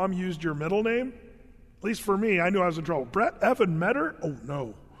your mom used your middle name? At least for me, I knew I was in trouble. Brett Evan Metter? Oh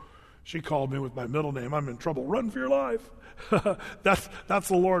no. She called me with my middle name. I'm in trouble. Run for your life. That's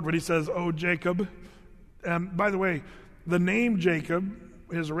the Lord when he says, "Oh, Jacob." And by the way, the name Jacob,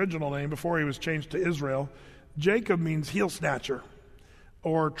 his original name before he was changed to Israel, Jacob means heel snatcher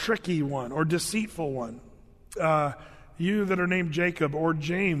or tricky one or deceitful one. You that are named Jacob or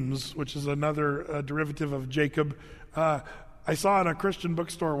James, which is another derivative of Jacob. I saw in a Christian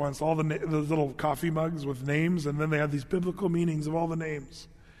bookstore once all those little coffee mugs with names, and then they had these biblical meanings of all the names.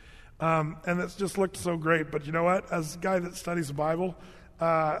 And it just looked so great. But you know what? As a guy that studies the Bible,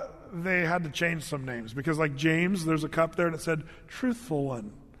 they had to change some names. Because like James, there's a cup there and it said, "Truthful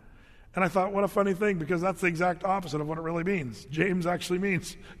One." And I thought, what a funny thing, because that's the exact opposite of what it really means. James actually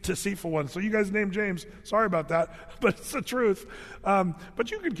means deceitful one. So you guys named James. Sorry about that, but it's the truth.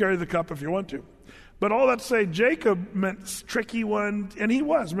 But you can carry the cup if you want to. But all that to say, Jacob meant tricky one, and he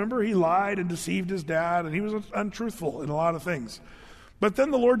was. Remember, he lied and deceived his dad, and he was untruthful in a lot of things. But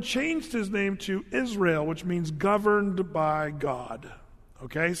then the Lord changed his name to Israel, which means governed by God.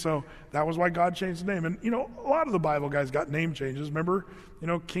 Okay, so that was why God changed the name. And, a lot of the Bible guys got name changes. Remember,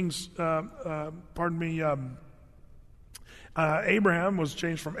 Abraham was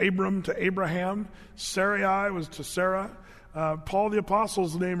changed from Abram to Abraham. Sarai was to Sarah. Paul the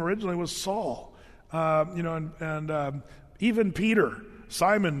Apostle's name originally was Saul. Even Peter,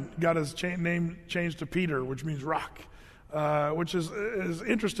 Simon got his name changed to Peter, which means rock, which is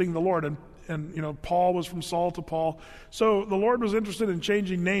interesting, the Lord. And Paul was from Saul to Paul. So the Lord was interested in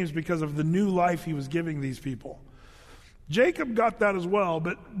changing names because of the new life he was giving these people. Jacob got that as well,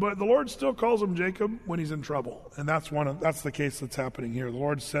 but the Lord still calls him Jacob when he's in trouble. And that's the case that's happening here. The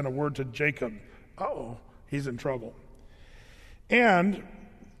Lord sent a word to Jacob. He's in trouble. And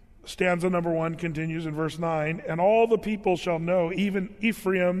stanza number 1 continues in verse 9, "And all the people shall know, even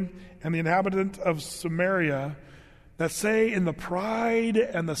Ephraim and the inhabitant of Samaria, that say in the pride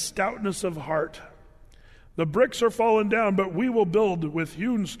and the stoutness of heart, the bricks are fallen down, but we will build with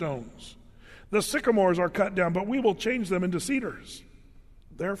hewn stones. The sycamores are cut down, but we will change them into cedars.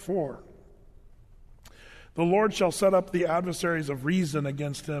 Therefore, the Lord shall set up the adversaries of reason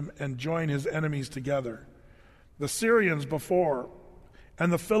against him and join his enemies together, the Syrians before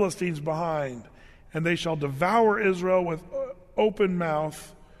and the Philistines behind, and they shall devour Israel with open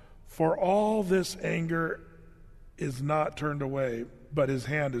mouth, for all this anger is not turned away, but his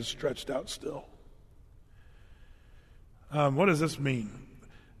hand is stretched out still." What does this mean?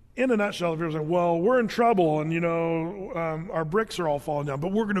 In a nutshell, people say, well, we're in trouble and, our bricks are all falling down,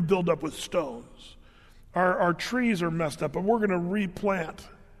 but we're going to build up with stones. Our trees are messed up, but we're going to replant.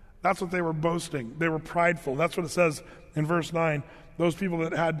 That's what they were boasting. They were prideful. That's what it says in verse 9. Those people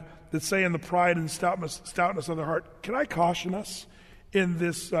that say in the pride and stoutness of their heart. Can I caution us in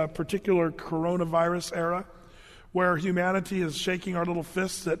this particular coronavirus era, where humanity is shaking our little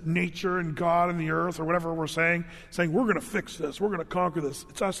fists at nature and God and the earth or whatever we're saying we're going to fix this, we're going to conquer this,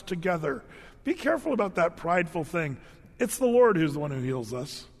 it's us together. Be careful about that prideful thing. It's the Lord who's the one who heals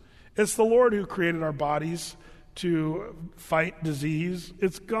us. It's the Lord who created our bodies to fight disease.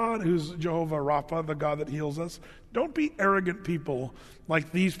 It's God who's Jehovah Rapha, the God that heals us. Don't be arrogant people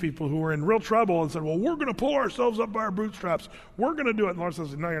like these people who are in real trouble and said, well, we're going to pull ourselves up by our bootstraps. We're going to do it. And the Lord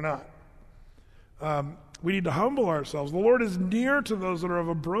says, no, you're not. We need to humble ourselves. The Lord is near to those that are of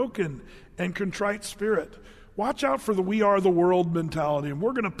a broken and contrite spirit. Watch out for the we are the world mentality, and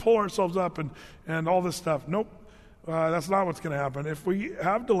we're going to pull ourselves up and all this stuff. Nope, that's not what's going to happen. If we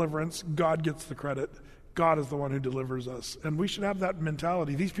have deliverance, God gets the credit. God is the one who delivers us. And we should have that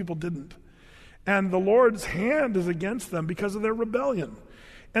mentality. These people didn't. And the Lord's hand is against them because of their rebellion.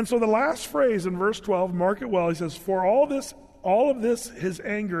 And so the last phrase in verse 12, mark it well, he says, for all of this, his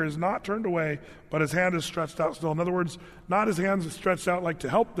anger is not turned away, but his hand is stretched out still. In other words, not his hands is stretched out like to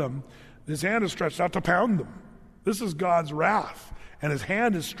help them. His hand is stretched out to pound them. This is God's wrath, and his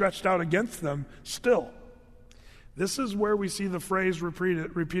hand is stretched out against them still. This is where we see the phrase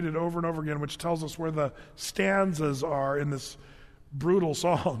repeated over and over again, which tells us where the stanzas are in this brutal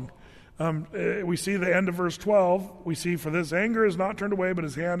song. We see the end of verse 12. We see, for this anger is not turned away, but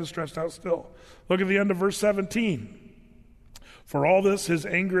his hand is stretched out still. Look at the end of verse 17. For all this, his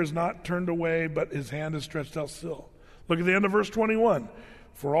anger is not turned away, but his hand is stretched out still. Look at the end of verse 21.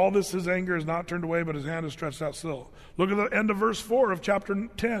 For all this, his anger is not turned away, but his hand is stretched out still. Look at the end of verse 4 of chapter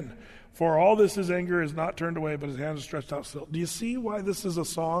 10. For all this, his anger is not turned away, but his hand is stretched out still. Do you see why this is a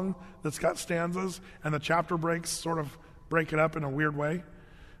song that's got stanzas and the chapter breaks sort of break it up in a weird way?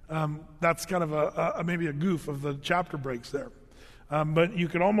 That's kind of maybe a goof of the chapter breaks there. But you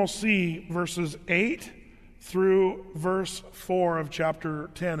can almost see verses 8 through verse 4 of chapter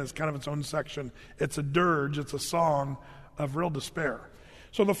 10 is kind of its own section. It's a dirge, it's a song of real despair.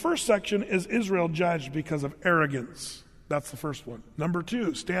 So the first section is Israel judged because of arrogance. That's the first one. Number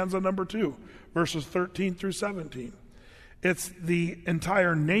 2, stanza number 2, verses 13 through 17. It's the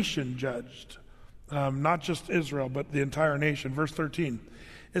entire nation judged, not just Israel, but the entire nation. Verse 13,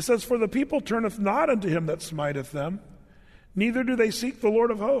 it says, for the people turneth not unto him that smiteth them, neither do they seek the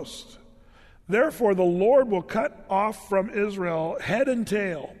Lord of hosts. Therefore the Lord will cut off from Israel head and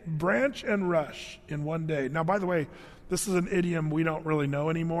tail, branch and rush in one day. Now, by the way, this is an idiom we don't really know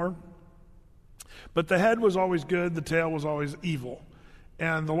anymore. But the head was always good, the tail was always evil.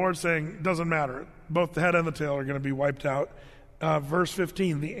 And the Lord's saying, doesn't matter. Both the head and the tail are going to be wiped out. Verse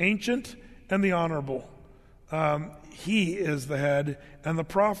 15, the ancient and the honorable. He is the head, and the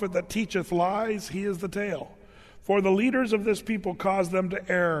prophet that teacheth lies, he is the tail. For the leaders of this people cause them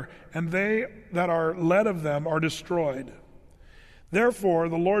to err, and they that are led of them are destroyed. Therefore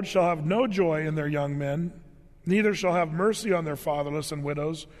the Lord shall have no joy in their young men, neither shall have mercy on their fatherless and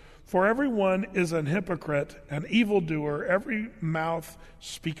widows. For every one is an hypocrite, an evildoer, every mouth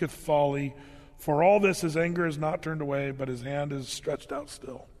speaketh folly. For all this his anger is not turned away, but his hand is stretched out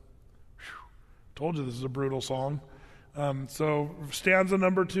still. Whew. Told you this is a brutal song. So stanza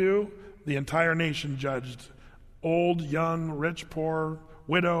number 2, the entire nation judged. Old, young, rich, poor,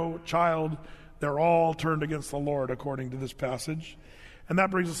 widow, child, they're all turned against the Lord according to this passage. And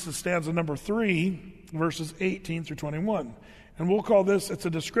that brings us to stanza number 3, verses 18 through 21. And we'll call this, it's a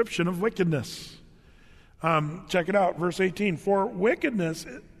description of wickedness. Check it out, verse 18. For wickedness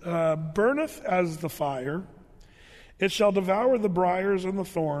burneth as the fire, it shall devour the briars and the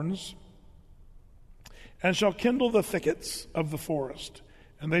thorns, and shall kindle the thickets of the forest,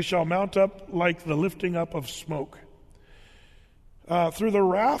 and they shall mount up like the lifting up of smoke. Through the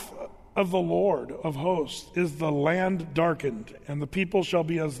wrath of the Lord of hosts is the land darkened, and the people shall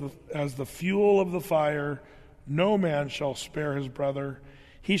be as the fuel of the fire. No man shall spare his brother.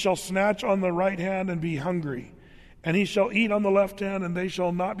 He shall snatch on the right hand and be hungry, and he shall eat on the left hand, and they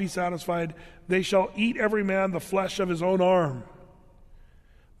shall not be satisfied. They shall eat every man the flesh of his own arm.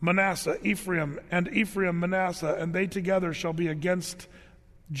 Manasseh, Ephraim, and Ephraim, Manasseh, and they together shall be against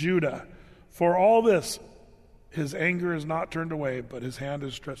Judah. For all this, his anger is not turned away, but his hand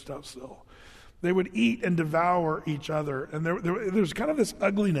is stretched out still. They would eat and devour each other. And there's kind of this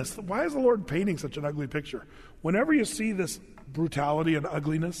ugliness. Why is the Lord painting such an ugly picture? Whenever you see this brutality and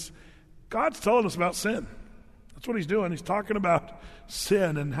ugliness, God's telling us about sin. That's what he's doing. He's talking about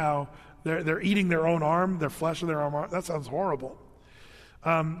sin and how they're eating their own arm, their flesh of their own arm. That sounds horrible.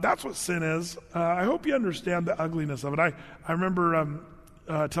 That's what sin is. I hope you understand the ugliness of it. I remember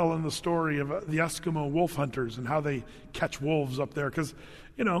telling the story of the Eskimo wolf hunters and how they catch wolves up there because,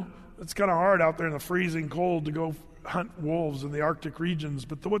 it's kind of hard out there in the freezing cold to go hunt wolves in the Arctic regions.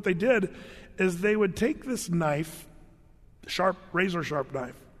 But what they did is they would take this knife, razor sharp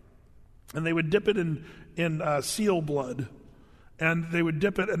knife, and they would dip it in seal blood. And they would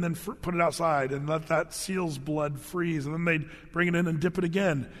dip it and then put it outside and let that seal's blood freeze. And then they'd bring it in and dip it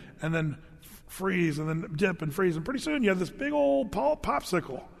again. And then freeze and then dip and freeze. And pretty soon you have this big old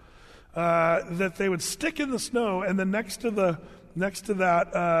popsicle that they would stick in the snow. And then next to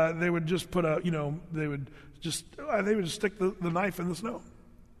that, they would just put they would just stick the knife in the snow.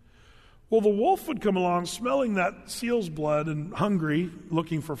 Well, the wolf would come along smelling that seal's blood and hungry,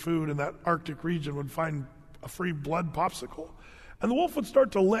 looking for food in that Arctic region, would find a free blood popsicle. And the wolf would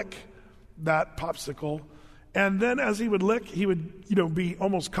start to lick that popsicle. And then as he would lick, he would, be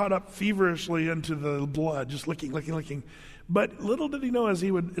almost caught up feverishly into the blood, just licking. But little did he know, as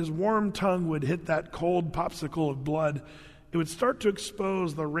his warm tongue would hit that cold popsicle of blood, it would start to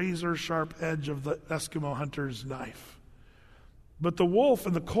expose the razor-sharp edge of the Eskimo hunter's knife. But the wolf,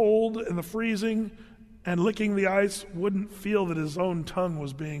 in the cold and the freezing and licking the ice, wouldn't feel that his own tongue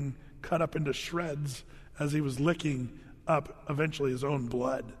was being cut up into shreds as he was licking up eventually his own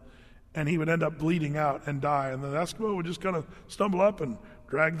blood. And he would end up bleeding out and die. And the Eskimo would just kind of stumble up and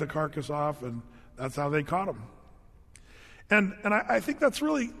drag the carcass off, and that's how they caught him. And I think that's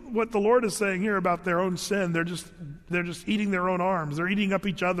really what the Lord is saying here about their own sin. They're just eating their own arms. They're eating up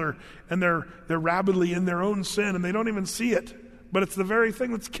each other, and they're rabidly in their own sin, and they don't even see it. But it's the very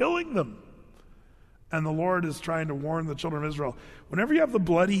thing that's killing them. And the Lord is trying to warn the children of Israel. Whenever you have the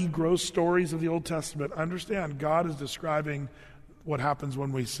bloody, gross stories of the Old Testament, understand God is describing what happens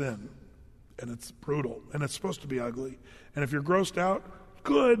when we sin. And it's brutal, and it's supposed to be ugly. And if you're grossed out,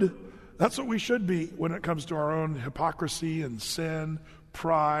 good. That's what we should be when it comes to our own hypocrisy and sin,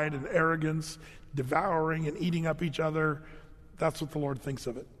 pride and arrogance, devouring and eating up each other. That's what the Lord thinks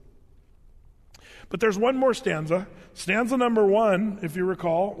of it. But there's one more stanza. Stanza number 1, if you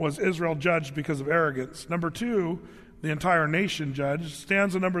recall, was Israel judged because of arrogance. Number 2, the entire nation judged.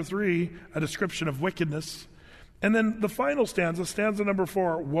 Stanza number 3, a description of wickedness. And then the final stanza number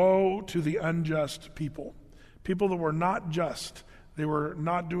 4, woe to the unjust people. People that were not just. They were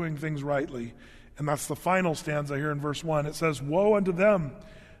not doing things rightly. And that's the final stanza here in verse 1. It says, woe unto them,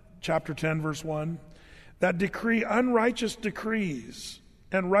 chapter 10, verse 1, that decree unrighteous decrees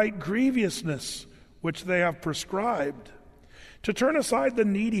and write grievousness which they have prescribed, to turn aside the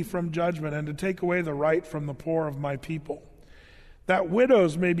needy from judgment and to take away the right from the poor of my people, that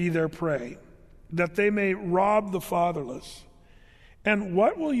widows may be their prey, that they may rob the fatherless. And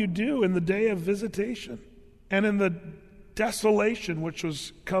what will you do in the day of visitation and in the desolation which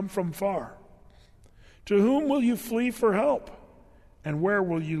was come from far? To whom will you flee for help? And where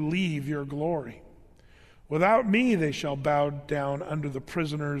will you leave your glory? Without me they shall bow down under the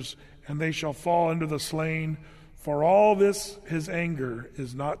prisoners, and they shall fall under the slain. For all this his anger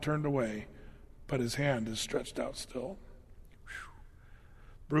is not turned away, but his hand is stretched out still. Whew.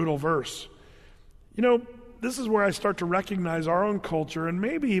 Brutal verse. This is where I start to recognize our own culture, and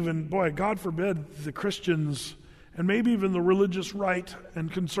maybe even, God forbid, the Christians, and maybe even the religious right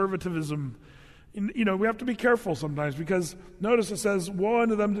and conservatism. We have to be careful sometimes, because notice it says, woe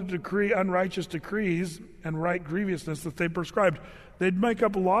unto them to decree unrighteous decrees and write grievousness that they prescribed. They'd make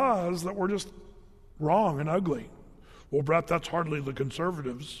up laws that were just wrong and ugly. Well, Brett, that's hardly the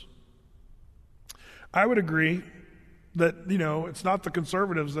conservatives. I would agree that, it's not the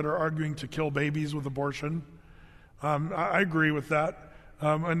conservatives that are arguing to kill babies with abortion. I agree with that.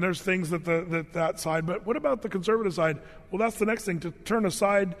 And there's things that side. But what about the conservative side? Well, that's the next thing, to turn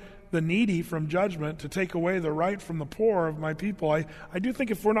aside the needy from judgment, to take away the right from the poor of my people. I do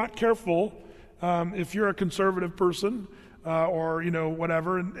think if we're not careful, if you're a conservative person, or,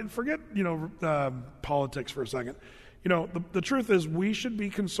 whatever, and forget, politics for a second. The truth is we should be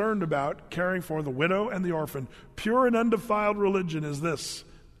concerned about caring for the widow and the orphan. Pure and undefiled religion is this,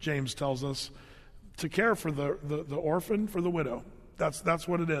 James tells us, to care for the orphan, for the widow. That's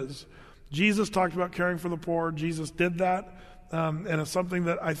what it is. Jesus talked about caring for the poor. Jesus did that. And it's something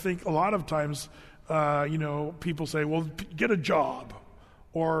that I think a lot of times, people say, well, get a job.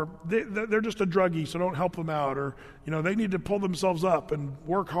 Or they're just a druggie, so don't help them out. Or, they need to pull themselves up and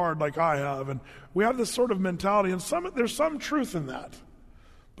work hard like I have. And we have this sort of mentality, and there's some truth in that.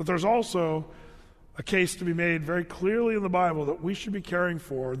 But there's also a case to be made very clearly in the Bible that we should be caring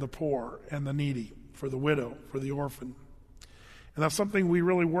for the poor and the needy, for the widow, for the orphan. And that's something we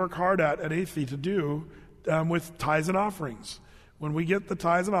really work hard at Athey to do with tithes and offerings. When we get the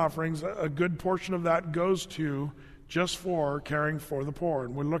tithes and offerings, a good portion of that goes to just for caring for the poor,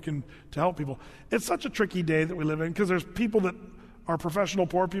 and we're looking to help people. It's such a tricky day that we live in, because there's people that are professional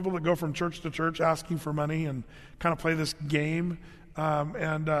poor people that go from church to church asking for money and kind of play this game.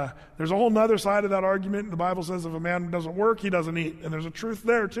 There's a whole other side of that argument. The Bible says if a man doesn't work, he doesn't eat. And there's a truth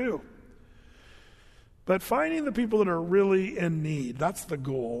there too. But finding the people that are really in need, that's the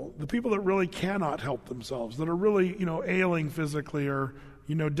goal. The people that really cannot help themselves, that are really, ailing physically or,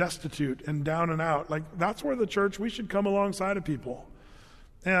 destitute and down and out. Like, that's where the church, we should come alongside of people.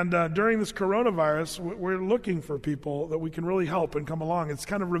 And during this coronavirus, we're looking for people that we can really help and come along. It's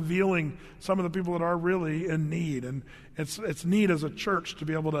kind of revealing some of the people that are really in need. And it's neat as a church to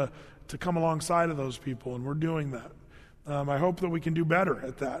be able to come alongside of those people, and we're doing that. I hope that we can do better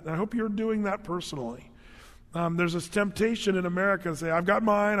at that. And I hope you're doing that personally. There's this temptation in America to say, I've got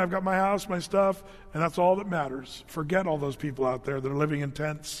mine, I've got my house, my stuff, and that's all that matters. Forget all those people out there that are living in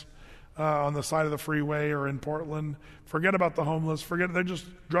tents on the side of the freeway or in Portland. Forget about the homeless. They're just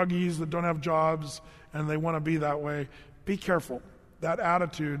druggies that don't have jobs and they want to be that way. Be careful. That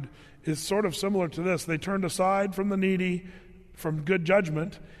attitude is sort of similar to this. They turned aside from the needy, from good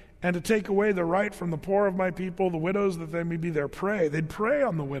judgment, and to take away the right from the poor of my people, the widows, that they may be their prey. They'd prey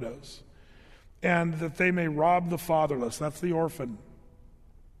on the widows, and that they may rob the fatherless. That's the orphan.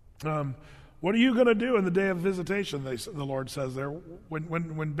 What are you going to do in the day of visitation, the Lord says there,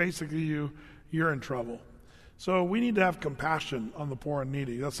 when basically you're in trouble? So we need to have compassion on the poor and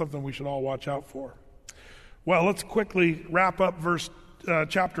needy. That's something we should all watch out for. Well, let's quickly wrap up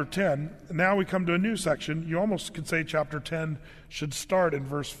chapter 10. Now we come to a new section. You almost could say chapter 10 should start in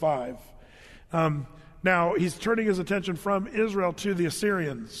verse 5. Now, he's turning his attention from Israel to the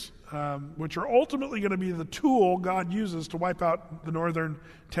Assyrians, which are ultimately going to be the tool God uses to wipe out the northern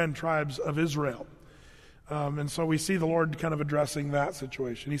 10 tribes of Israel. And so we see the Lord kind of addressing that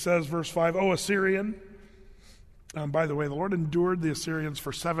situation. He says, verse 5, O Assyrian. By the way, the Lord endured the Assyrians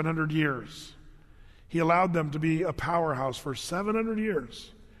for 700 years. He allowed them to be a powerhouse for 700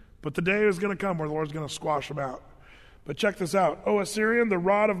 years. But the day is going to come where the Lord's going to squash them out. But check this out. O Assyrian, the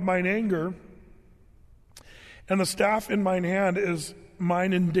rod of mine anger, and the staff in mine hand is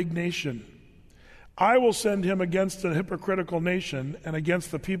mine indignation. I will send him against a hypocritical nation, and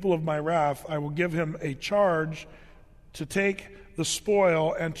against the people of my wrath I will give him a charge to take the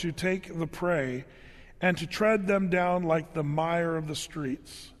spoil and to take the prey, and to tread them down like the mire of the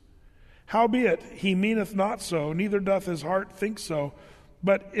streets. Howbeit he meaneth not so, neither doth his heart think so,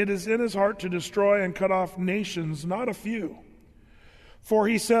 but it is in his heart to destroy and cut off nations, not a few. For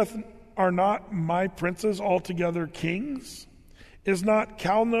he saith, Are not my princes altogether kings? Is not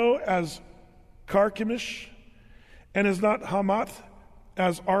Calno as Carchemish? And is not Hamath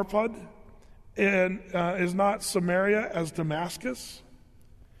as Arpad? And is not Samaria as Damascus?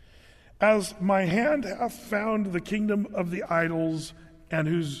 As my hand hath found the kingdom of the idols, and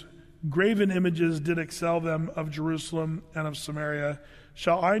whose graven images did excel them of Jerusalem and of Samaria,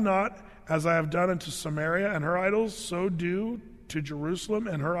 shall I not, as I have done unto Samaria and her idols, so do to Jerusalem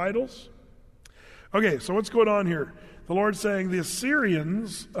and her idols? Okay, so what's going on here? The Lord's saying the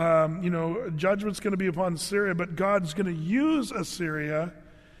Assyrians, judgment's going to be upon Syria, but God's going to use Assyria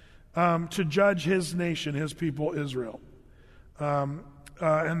to judge his nation, his people, Israel. And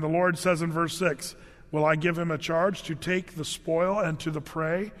the Lord says in verse 6, will I give him a charge to take the spoil and to the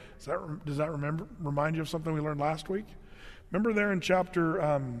prey? Does that remind you of something we learned last week? Remember there in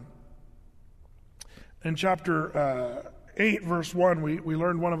chapter 8, verse 1, we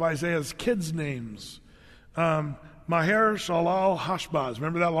learned one of Isaiah's kids' names. Maher Shalal Hashbaz.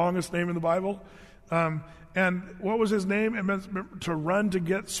 Remember that longest name in the Bible? And what was his name? It meant to run to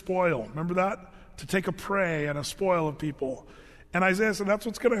get spoil. Remember that? To take a prey and a spoil of people. And Isaiah said that's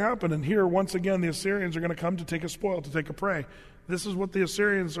what's going to happen. And here, once again, the Assyrians are going to come to take a spoil, to take a prey. This is what the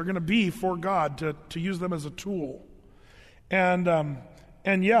Assyrians are going to be for God, to use them as a tool. And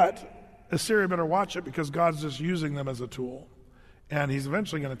yet, Assyria better watch it, because God's just using them as a tool. And he's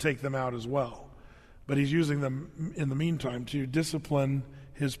eventually going to take them out as well. But he's using them in the meantime to discipline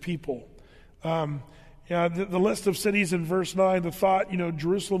his people. The list of cities in verse 9, the thought,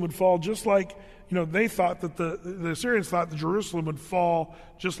 Jerusalem would fall just like, they thought that the Assyrians thought that Jerusalem would fall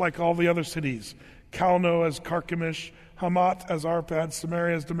just like all the other cities. Calno as Carchemish, Hamath as Arpad,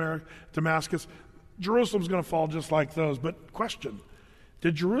 Samaria as Damascus. Jerusalem's going to fall just like those. But question,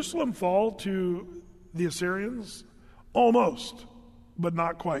 did Jerusalem fall to the Assyrians? Almost, but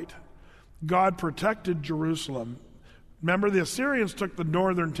not quite. God protected Jerusalem. Remember, the Assyrians took the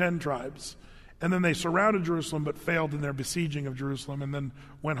northern 10 tribes, and then they surrounded Jerusalem but failed in their besieging of Jerusalem, and then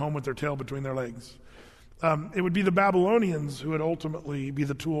went home with their tail between their legs. It would be the Babylonians who would ultimately be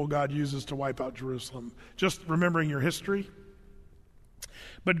the tool God uses to wipe out Jerusalem. Just remembering your history.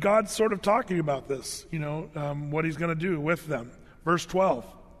 But God's sort of talking about this, what he's going to do with them. Verse 12.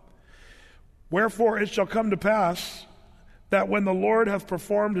 Wherefore it shall come to pass that when the Lord hath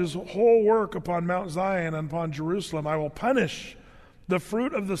performed his whole work upon Mount Zion and upon Jerusalem, I will punish the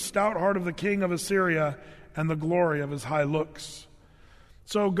fruit of the stout heart of the king of Assyria and the glory of his high looks.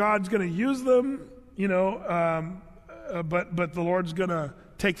 So God's going to use them, but the Lord's going to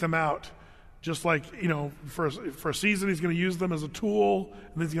take them out. Just like, for a season he's going to use them as a tool,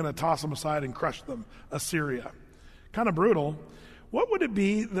 and then he's going to toss them aside and crush them. Assyria. Kind of brutal. What would it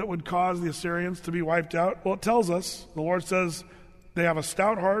be that would cause the Assyrians to be wiped out? Well, it tells us, the Lord says, they have a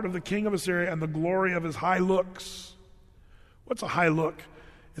stout heart of the king of Assyria and the glory of his high looks. What's a high look?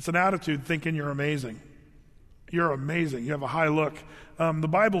 It's an attitude thinking you're amazing. You're amazing. You have a high look. The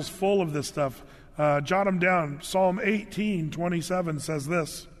Bible's full of this stuff. Jot them down. Psalm 18:27 says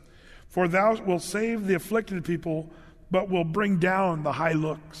this, for thou wilt save the afflicted people, but will bring down the high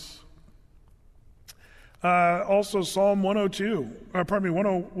looks. Also Psalm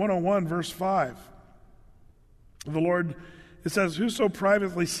 101, verse 5. The Lord, it says, whoso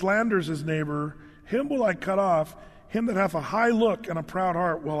privately slanders his neighbor, him will I cut off. Him that hath a high look and a proud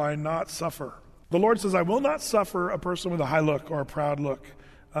heart will I not suffer. The Lord says, I will not suffer a person with a high look or a proud look.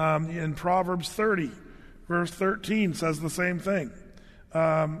 In Proverbs 30, verse 13 says the same thing.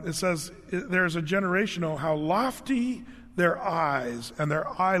 It says, there's a generation, oh, how lofty their eyes and their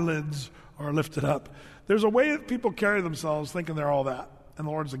eyelids are lifted up. There's a way that people carry themselves thinking they're all that, and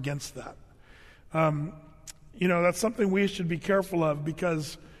the Lord's against that. That's something we should be careful of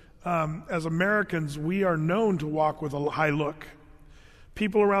because as Americans, we are known to walk with a high look.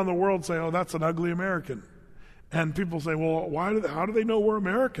 People around the world say, oh, that's an ugly American. And people say, well, how do they know we're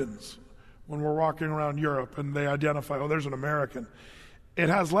Americans when we're walking around Europe and they identify, oh, there's an American. It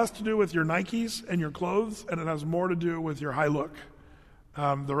has less to do with your Nikes and your clothes, and it has more to do with your high look.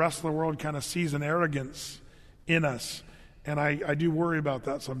 The rest of the world kind of sees an arrogance in us, and I do worry about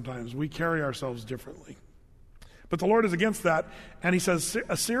that sometimes. We carry ourselves differently. But the Lord is against that, and he says,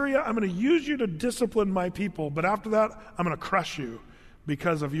 Assyria, I'm going to use you to discipline my people, but after that, I'm going to crush you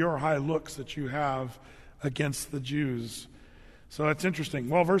because of your high looks that you have against the Jews. So it's interesting.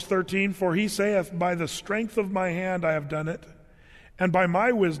 Well, verse 13, for he saith, by the strength of my hand I have done it, and by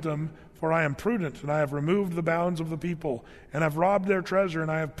my wisdom, for I am prudent, and I have removed the bounds of the people, and have robbed their treasure,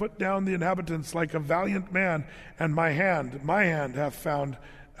 and I have put down the inhabitants like a valiant man, and my hand hath found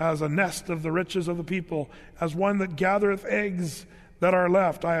as a nest of the riches of the people, as one that gathereth eggs that are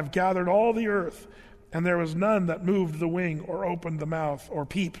left. I have gathered all the earth, and there was none that moved the wing, or opened the mouth, or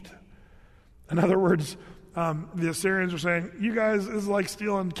peeped. In other words, the Assyrians are saying, you guys, this is like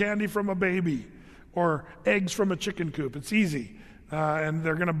stealing candy from a baby, or eggs from a chicken coop. It's easy. And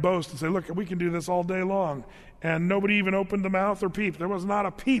they're going to boast and say, look, we can do this all day long. And nobody even opened the mouth or peeped. There was not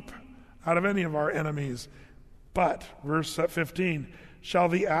a peep out of any of our enemies. But, verse 15, shall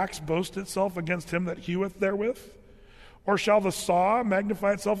the axe boast itself against him that heweth therewith? Or shall the saw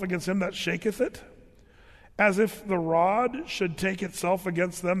magnify itself against him that shaketh it? As if the rod should take itself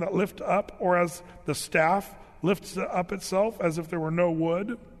against them that lift up, or as the staff lifts up itself, as if there were no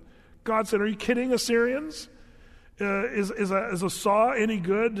wood. God said, are you kidding, Assyrians? Is a saw any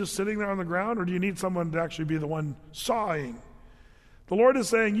good just sitting there on the ground, or do you need someone to actually be the one sawing? The Lord is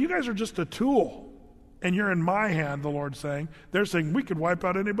saying, you guys are just a tool, and you're in my hand, the Lord's saying. They're saying, we could wipe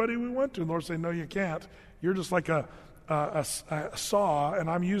out anybody we want to. And the Lord's saying, no, you can't. You're just like a saw, and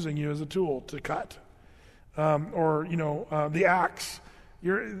I'm using you as a tool to cut. The axe.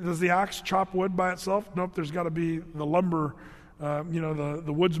 Does the axe chop wood by itself? Nope, there's got to be the lumber, the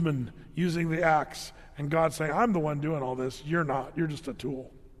woodsman using the axe. And God saying, I'm the one doing all this. You're not. You're just a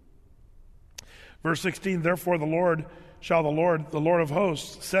tool. Verse 16, therefore the Lord of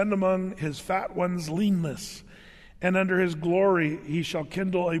hosts, send among his fat ones leanness, and under his glory he shall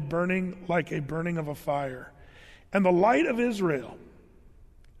kindle a burning like a burning of a fire. And the light of Israel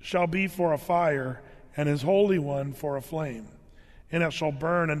shall be for a fire, and his Holy One for a flame. And it shall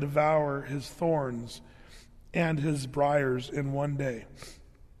burn and devour his thorns and his briars in one day.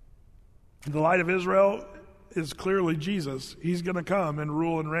 The light of Israel is clearly Jesus. He's going to come and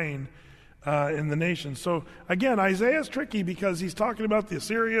rule and reign in the nation. So again, Isaiah's tricky because he's talking about the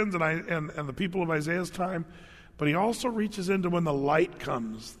Assyrians and the people of Isaiah's time, but he also reaches into when the light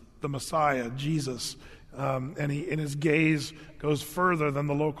comes, the Messiah, Jesus, and his gaze goes further than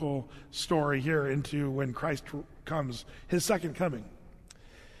the local story here into when Christ comes, his second coming.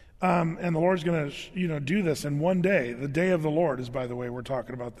 And the Lord's going to do this in one day. The day of the Lord is, by the way, we're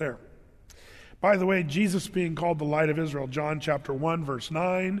talking about there. By the way, Jesus being called the light of Israel, John chapter 1, verse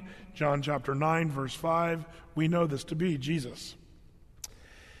 9, John chapter 9, verse 5, we know this to be Jesus.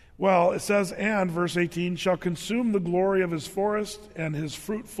 Well, it says, and, verse 18, shall consume the glory of his forest and his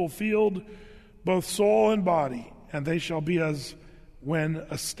fruitful field, both soul and body, and they shall be as when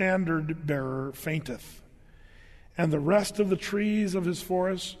a standard bearer fainteth. And the rest of the trees of his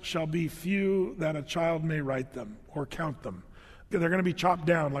forest shall be few that a child may write them or count them. They're going to be chopped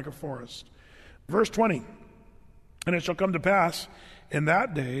down like a forest. Verse 20, and it shall come to pass in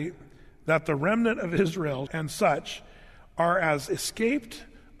that day that the remnant of Israel and such are as escaped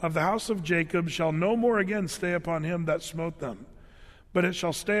of the house of Jacob shall no more again stay upon him that smote them, but it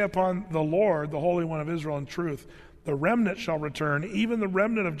shall stay upon the Lord, the Holy One of Israel, in truth. The remnant shall return, even the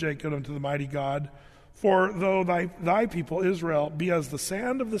remnant of Jacob, unto the mighty God. For though thy people Israel be as the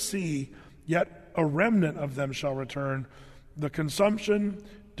sand of the sea, yet a remnant of them shall return. The consumption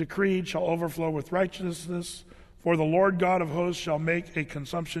decreed shall overflow with righteousness, for the Lord God of hosts shall make a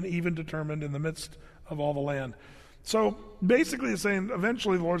consumption even determined in the midst of all the land. So basically it's saying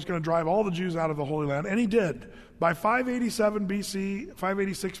eventually the Lord's going to drive all the Jews out of the Holy Land, and he did. By 587 BC,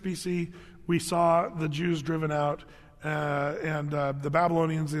 586 BC, we saw the Jews driven out, and the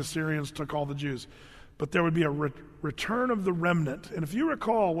Babylonians, the Assyrians took all the Jews. But there would be a return of the remnant. And if you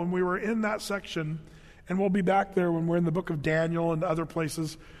recall, when we were in that section, and we'll be back there when we're in the book of Daniel and other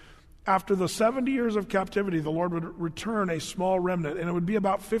places, after the 70 years of captivity, the Lord would return a small remnant, and it would be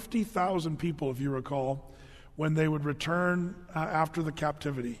about 50,000 people, if you recall, when they would return after the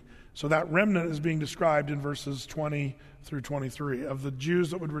captivity. So that remnant is being described in verses 20 through 23 of the Jews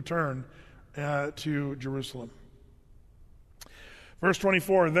that would return to Jerusalem. Verse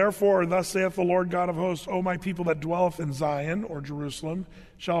 24, therefore thus saith the Lord God of hosts, O my people that dwelleth in Zion, or Jerusalem,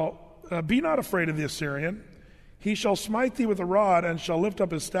 shall be not afraid of the Assyrian. He shall smite thee with a rod, and shall lift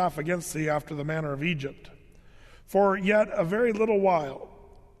up his staff against thee after the manner of Egypt. For yet a very little while,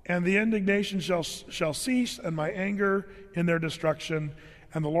 and the indignation shall cease, and my anger in their destruction,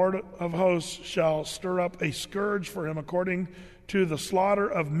 and the Lord of hosts shall stir up a scourge for him according to the slaughter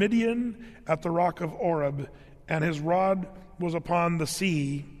of Midian at the rock of Oreb, and his rod was upon the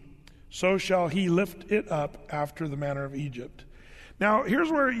sea, so shall he lift it up after the manner of Egypt. Now, here's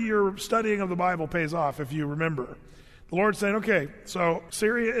where your studying of the Bible pays off, if you remember. The Lord's saying, okay, so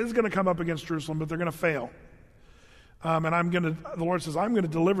Syria is going to come up against Jerusalem, but they're going to fail. And the Lord says, I'm going to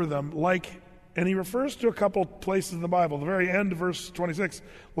deliver them and he refers to a couple places in the Bible, the very end of verse 26,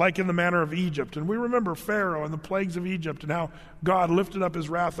 like in the manner of Egypt. And we remember Pharaoh and the plagues of Egypt and how God lifted up his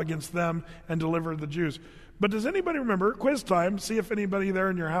wrath against them and delivered the Jews. But does anybody remember, quiz time, see if anybody there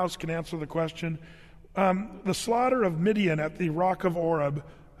in your house can answer the question, the slaughter of Midian at the rock of Oreb,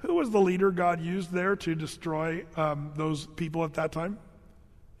 who was the leader God used there to destroy those people at that time?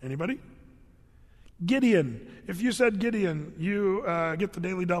 Anybody? Gideon. If you said Gideon, you get the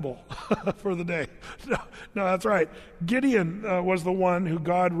daily double for the day. No, that's right. Gideon was the one who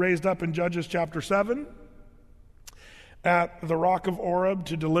God raised up in Judges chapter 7 at the rock of Oreb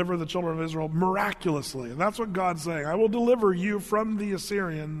to deliver the children of Israel miraculously. And that's what God's saying. I will deliver you from the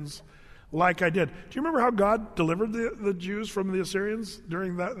Assyrians like I did. Do you remember how God delivered the Jews from the Assyrians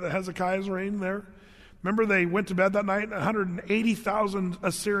during the Hezekiah's reign there? Remember they went to bed that night, 180,000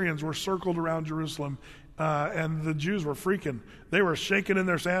 Assyrians were circled around Jerusalem, and the Jews were freaking. They were shaking in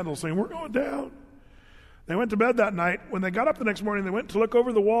their sandals saying, we're going down. They went to bed that night. When they got up the next morning, they went to look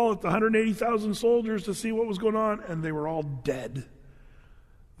over the wall at the 180,000 soldiers to see what was going on, and they were all dead.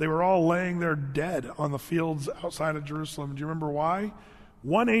 They were all laying there dead on the fields outside of Jerusalem. Do you remember why?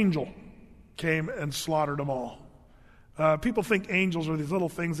 One angel came and slaughtered them all. People think angels are these little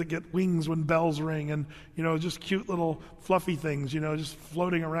things that get wings when bells ring and, just cute little fluffy things, just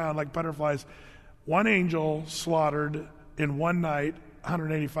floating around like butterflies. One angel slaughtered in one night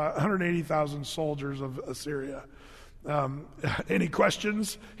 180,000 soldiers of Assyria. Any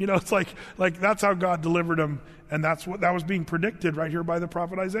questions? It's like that's how God delivered them, and that was being predicted right here by the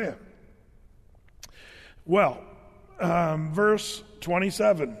prophet Isaiah. Well, verse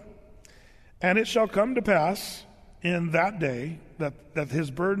 27, and it shall come to pass in that day that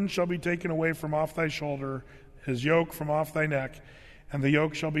his burden shall be taken away from off thy shoulder, his yoke from off thy neck, and the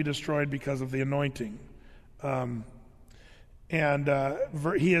yoke shall be destroyed because of the anointing.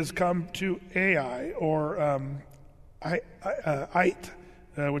 He has come to Ai, or Ait,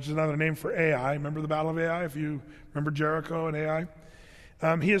 which is another name for Ai. Remember the Battle of Ai, if you remember Jericho and Ai?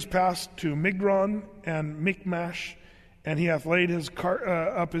 He has passed to Migron and Michmash, and he hath laid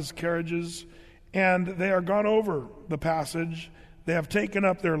up his carriages, and they are gone over the passage. They have taken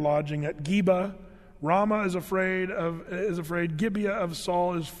up their lodging at Geba. Ramah is afraid. Gibeah of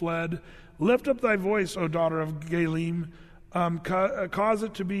Saul is fled. Lift up thy voice, O daughter of Galim. Cause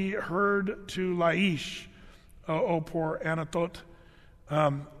it to be heard to Laish, O poor Anatot.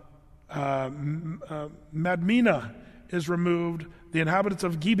 Madmenah is removed. The inhabitants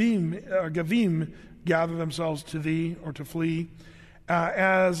of Gavim gather themselves to thee, or to flee.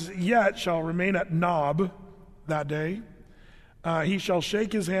 As yet shall remain at Nob that day. He shall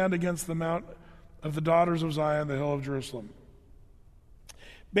shake his hand against the mount of the daughters of Zion, the hill of Jerusalem.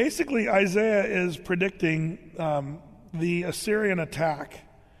 Basically, Isaiah is predicting the Assyrian attack,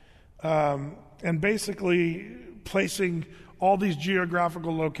 and basically placing all these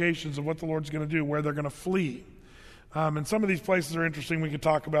geographical locations of what the Lord's going to do, where they're going to flee. And some of these places are interesting. We could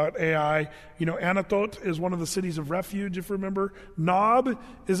talk about Ai. Anatot is one of the cities of refuge, if you remember. Nob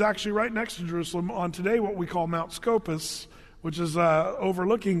is actually right next to Jerusalem on today what we call Mount Scopus, which is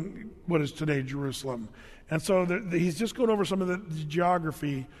overlooking what is today Jerusalem. And so he's just going over some of the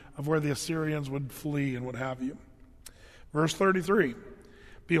geography of where the Assyrians would flee and what have you. Verse 33,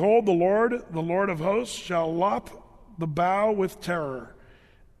 Behold, the Lord of hosts, shall lop the bough with terror,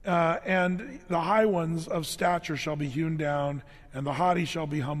 and the high ones of stature shall be hewn down, and the haughty shall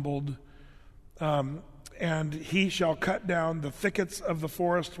be humbled, and he shall cut down the thickets of the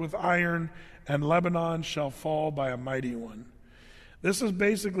forest with iron, and Lebanon shall fall by a mighty one. This is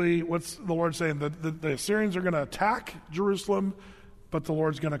basically what's the Lord saying. The Assyrians are going to attack Jerusalem, but the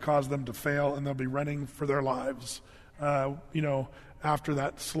Lord's going to cause them to fail, and they'll be running for their lives, after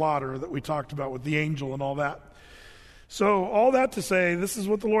that slaughter that we talked about with the angel and all that. So all that to say, this is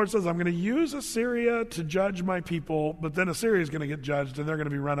what the Lord says. I'm going to use Assyria to judge my people, but then Assyria is going to get judged, and they're going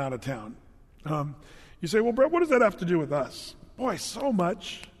to be run out of town. You say, well, Brett, what does that have to do with us? Boy, so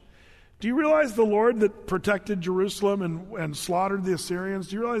much. Do you realize the Lord that protected Jerusalem and slaughtered the Assyrians?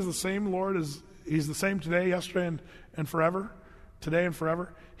 Do you realize the same Lord he's the same today, yesterday, and forever? Today and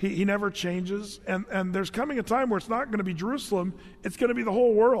forever. He never changes. And there's coming a time where it's not going to be Jerusalem, it's going to be the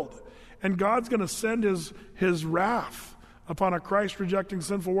whole world. And God's going to send his wrath upon a Christ-rejecting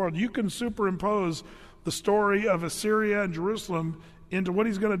sinful world. You can superimpose the story of Assyria and Jerusalem into what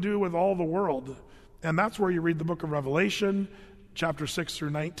he's going to do with all the world. And that's where you read the book of Revelation. Chapter 6 through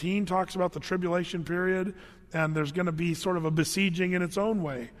 19 talks about the tribulation period, and there's going to be sort of a besieging in its own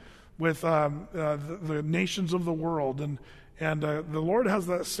way with the nations of the world. And the Lord has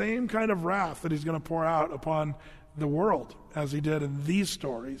that same kind of wrath that he's going to pour out upon the world as he did in these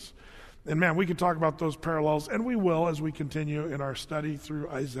stories. And man, we could talk about those parallels, and we will as we continue in our study through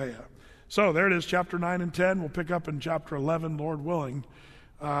Isaiah. So there it is, chapter 9 and 10. We'll pick up in chapter 11, Lord willing,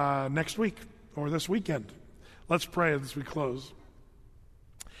 next week or this weekend. Let's pray as we close.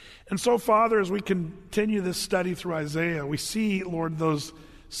 And so, Father, as we continue this study through Isaiah, we see, Lord, those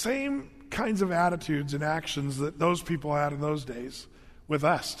same kinds of attitudes and actions that those people had in those days with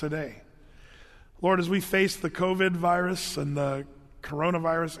us today. Lord, as we face the COVID virus and the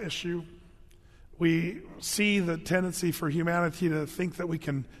coronavirus issue, we see the tendency for humanity to think that we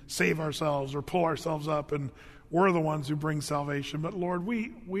can save ourselves or pull ourselves up and we're the ones who bring salvation. But Lord,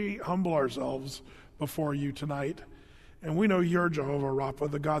 we humble ourselves before you tonight. And we know you're Jehovah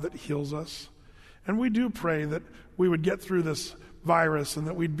Rapha, the God that heals us. And we do pray that we would get through this virus and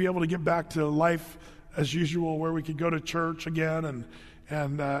that we'd be able to get back to life as usual, where we could go to church again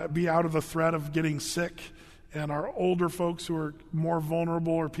and be out of the threat of getting sick. And our older folks who are more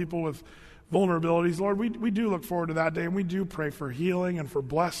vulnerable, or people with vulnerabilities, Lord, we do look forward to that day, and we do pray for healing and for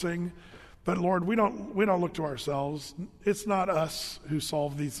blessing. But Lord, we don't look to ourselves. It's not us who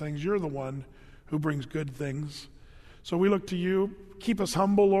solve these things. You're the one who brings good things. So we look to you. Keep us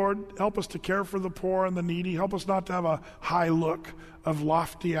humble, Lord. Help us to care for the poor and the needy. Help us not to have a high look of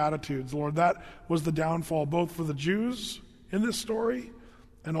lofty attitudes, Lord. That was the downfall both for the Jews in this story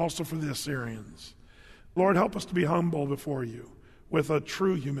and also for the Assyrians. Lord, help us to be humble before you with a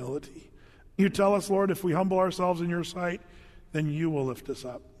true humility. You tell us, Lord, if we humble ourselves in your sight, then you will lift us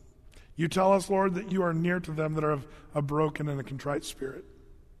up. You tell us, Lord, that you are near to them that are of a broken and a contrite spirit.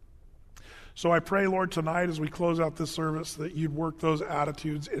 So I pray, Lord, tonight as we close out this service, that you'd work those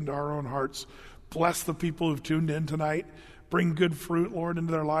attitudes into our own hearts. Bless the people who've tuned in tonight. Bring good fruit, Lord,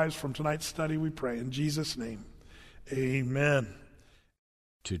 into their lives from tonight's study, we pray. In Jesus' name, amen.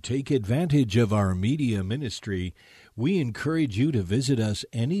 To take advantage of our media ministry, we encourage you to visit us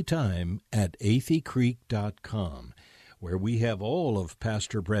anytime at atheycreek.com, where we have all of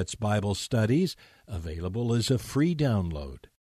Pastor Brett's Bible studies available as a free download.